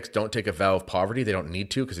SSPX don't take a vow of poverty. They don't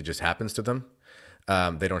need to because it just happens to them.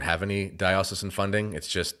 They don't have any diocesan funding. It's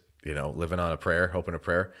just, living on a prayer, hoping a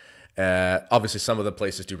prayer. Obviously, some of the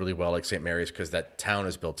places do really well, like St. Mary's, because that town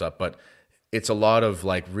is built up. But it's a lot of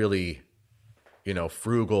like really,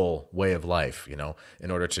 frugal way of life,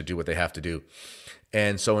 in order to do what they have to do.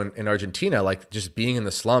 And so in Argentina, like just being in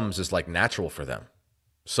the slums is like natural for them.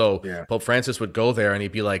 So yeah. Pope Francis would go there and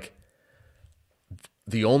he'd be like,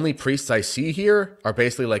 the only priests I see here are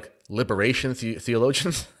basically like liberation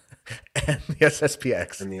theologians and the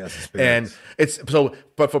SSPX. And it's so,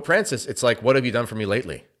 but for Francis, it's like, what have you done for me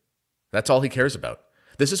lately? That's all he cares about.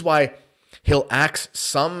 This is why he'll axe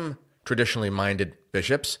some traditionally minded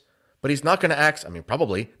bishops, but he's not going to axe,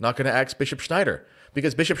 probably not going to axe Bishop Schneider,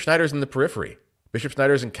 because Bishop Schneider's in the periphery. Bishop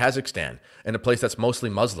Schneider's in Kazakhstan, in a place that's mostly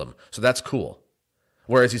Muslim. So that's cool.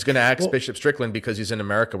 Whereas he's going to axe Bishop Strickland because he's in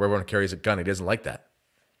America where everyone carries a gun. He doesn't like that.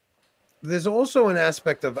 There's also an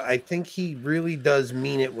aspect of, I think he really does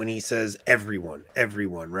mean it when he says everyone,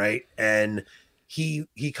 right? And he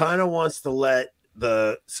kind of wants to let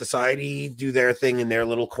the society do their thing in their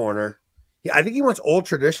little corner. I think he wants all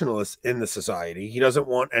traditionalists in the society. He doesn't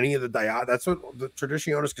want any of the that's what the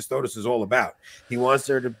Traditionis Custodes is all about. He wants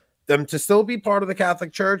them to still be part of the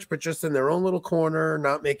Catholic Church, but just in their own little corner,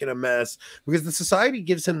 not making a mess, because the society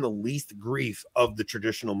gives him the least grief of the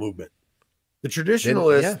traditional movement. The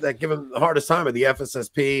traditionalists that give him the hardest time are the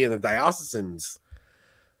FSSP and the diocesans.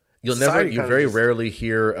 You very rarely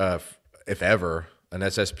hear, if ever, an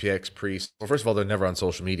SSPX priest. Well, first of all, they're never on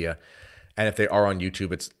social media. And if they are on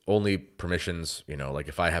YouTube, it's only permissions, like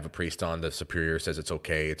if I have a priest on, the superior says it's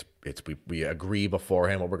okay. We agree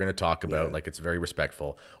beforehand what we're going to talk about. Yeah. Like it's very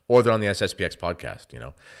respectful. Or they're on the SSPX podcast,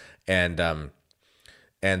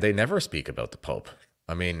 and they never speak about the Pope.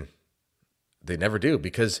 They never do,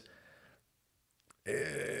 because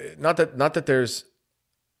not that there's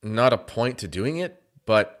not a point to doing it,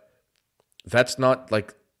 but that's not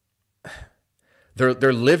like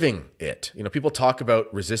they're living it. People talk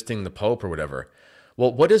about resisting the Pope or whatever.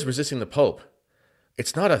 Well, what is resisting the Pope?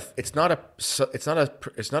 It's not a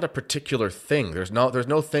particular thing. There's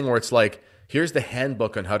no thing where it's like, here's the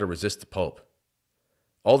handbook on how to resist the Pope.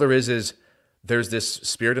 All there is there's this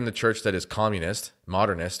spirit in the church that is communist,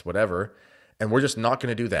 modernist, whatever, and we're just not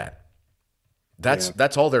going to do that.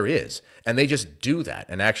 That's all there is. And they just do that.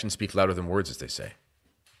 And actions speak louder than words, as they say.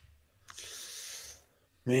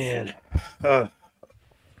 Man. All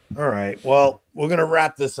right. Well, we're going to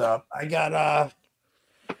wrap this up. I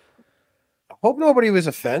hope nobody was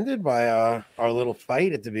offended by our little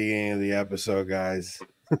fight at the beginning of the episode, guys.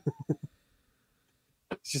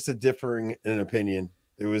 It's just a differing in opinion.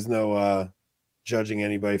 There was no judging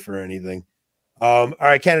anybody for anything. All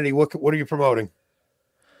right, Kennedy, what are you promoting?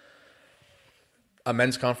 A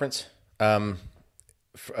men's conference.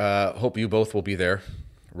 Hope you both will be there.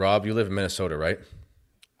 Rob, you live in Minnesota, right?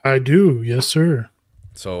 I do. Yes, sir.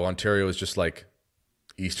 So Ontario is just like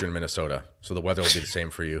eastern Minnesota. So the weather will be the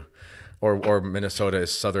same for you. Or Minnesota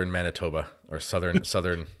is southern Manitoba, or southern,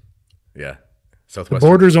 yeah. Southwest. The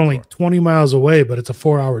border's only 20 miles away, but it's a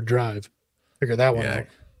 4-hour drive. Figure that one out.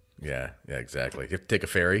 Yeah, exactly. You have to take a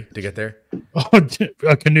ferry to get there? Oh,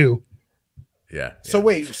 a canoe. Yeah. So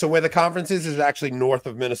wait, so where the conference is actually north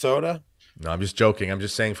of Minnesota? No, I'm just joking. I'm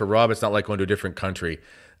just saying for Rob, it's not like going to a different country.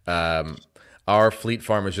 Our Fleet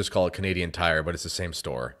Farm is just called Canadian Tire, but it's the same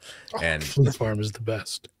store. And Fleet Farm is the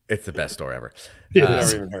best. It's the best store ever. I've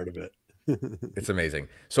never even heard of it. It's amazing.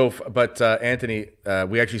 So, but Anthony,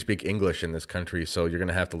 we actually speak English in this country, so you're going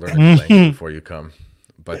to have to learn a new language before you come.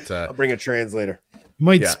 But I'll bring a translator. You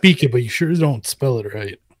might speak it, but you sure don't spell it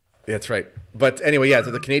right. That's right. But anyway,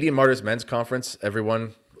 so the Canadian Martyrs Men's Conference,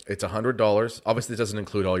 everyone, it's $100. Obviously, it doesn't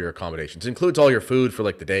include all your accommodations. It includes all your food for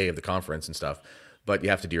like the day of the conference and stuff, but you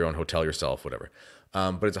have to do your own hotel yourself, whatever.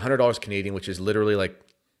 But it's $100 Canadian, which is literally like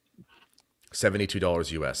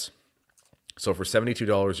 $72 US. So for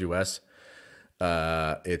 $72 US,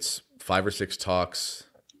 it's 5 or 6 talks,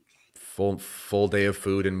 full day of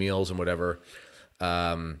food and meals and whatever.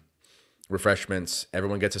 Refreshments.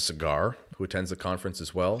 Everyone gets a cigar who attends the conference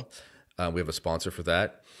as well. We have a sponsor for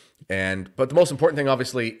that. But the most important thing,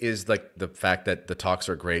 obviously, is like the fact that the talks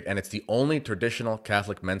are great. And it's the only traditional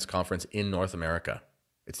Catholic men's conference in North America.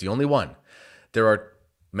 It's the only one. There are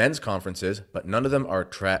men's conferences, but none of them are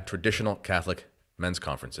traditional Catholic men's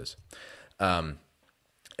conferences. And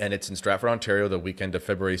it's in Stratford, Ontario, the weekend of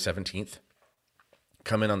February 17th.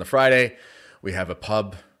 Come in on the Friday. We have a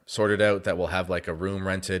pub sorted out that will have like a room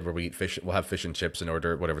rented where we eat fish. We'll have fish and chips in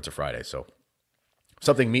order, whatever. It's a Friday, so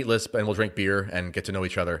something meatless, and we'll drink beer and get to know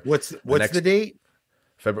each other. What's the date?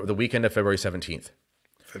 The weekend of February 17th.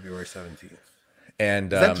 February 17th.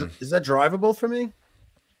 And Is that drivable for me?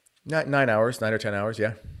 9 hours, 9 or 10 hours.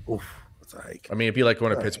 Yeah. Oof, that's a hike. I mean, it'd be like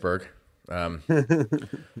going to Pittsburgh.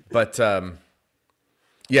 But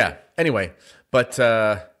yeah, anyway, but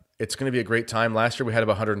it's going to be a great time. Last year we had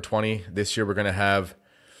about 120. This year we're going to have,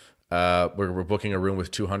 we're booking a room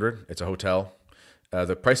with 200. It's a hotel.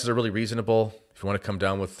 The prices are really reasonable. If you want to come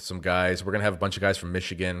down with some guys, we're going to have a bunch of guys from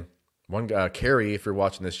Michigan. One guy, Kerry, if you're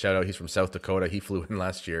watching this, shout out. He's from South Dakota. He flew in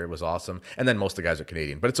last year. It was awesome. And then most of the guys are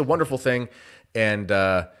Canadian. But it's a wonderful thing. And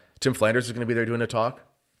Tim Flanders is going to be there doing a talk.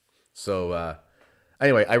 So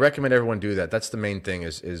anyway, I recommend everyone do that. That's the main thing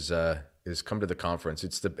is come to the conference.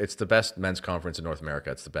 It's the best men's conference in North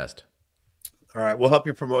America. It's the best. All right. We'll help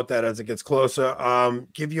you promote that as it gets closer.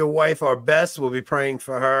 Give your wife our best. We'll be praying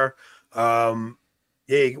for her.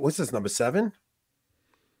 Yeah. What's this, number 7?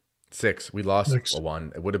 6. We lost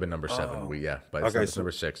one. It would have been number 7. Oh. But it's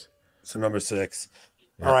number 6. So number 6.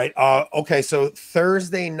 Yeah. All right. Okay. So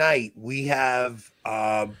Thursday night we have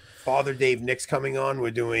Father Dave Nix coming on.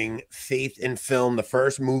 We're doing Faith in Film. The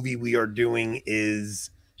first movie we are doing is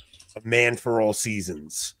A Man for All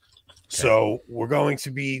Seasons. Okay. So we're going to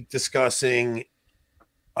be discussing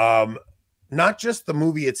not just the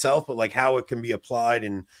movie itself, but like how it can be applied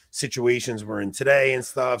in situations we're in today and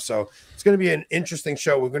stuff. So it's going to be an interesting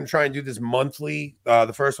show. We're going to try and do this monthly.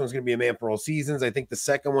 The first one's going to be A Man for All Seasons. I think the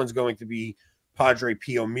second one's going to be Padre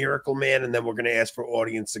Pio Miracle Man. And then we're going to ask for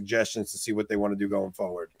audience suggestions to see what they want to do going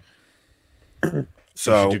forward.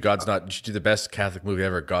 So you should do the best Catholic movie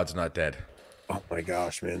ever, God's Not Dead. Oh my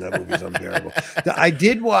gosh, man. That movie's unbearable. I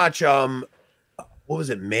did watch, what was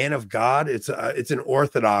it? Man of God. It's an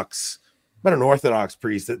Orthodox, but an Orthodox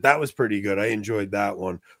priest. That was pretty good. I enjoyed that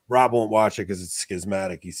one. Rob won't watch it because it's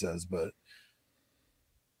schismatic, he says, but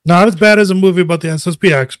not as bad as a movie about the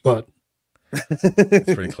SSPX, but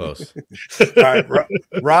it's pretty close. All right,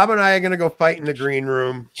 Rob and I are going to go fight in the green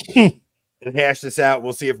room and hash this out.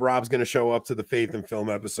 We'll see if Rob's going to show up to the Faith and Film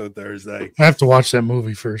episode Thursday. I have to watch that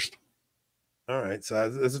movie first. All right, so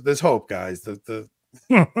there's hope, guys. The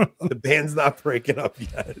band's not breaking up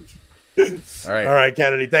yet. All right,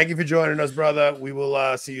 Kennedy. Thank you for joining us, brother. We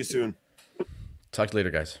will see you soon. Talk to you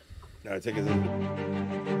later, guys. All right, take it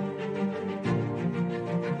easy.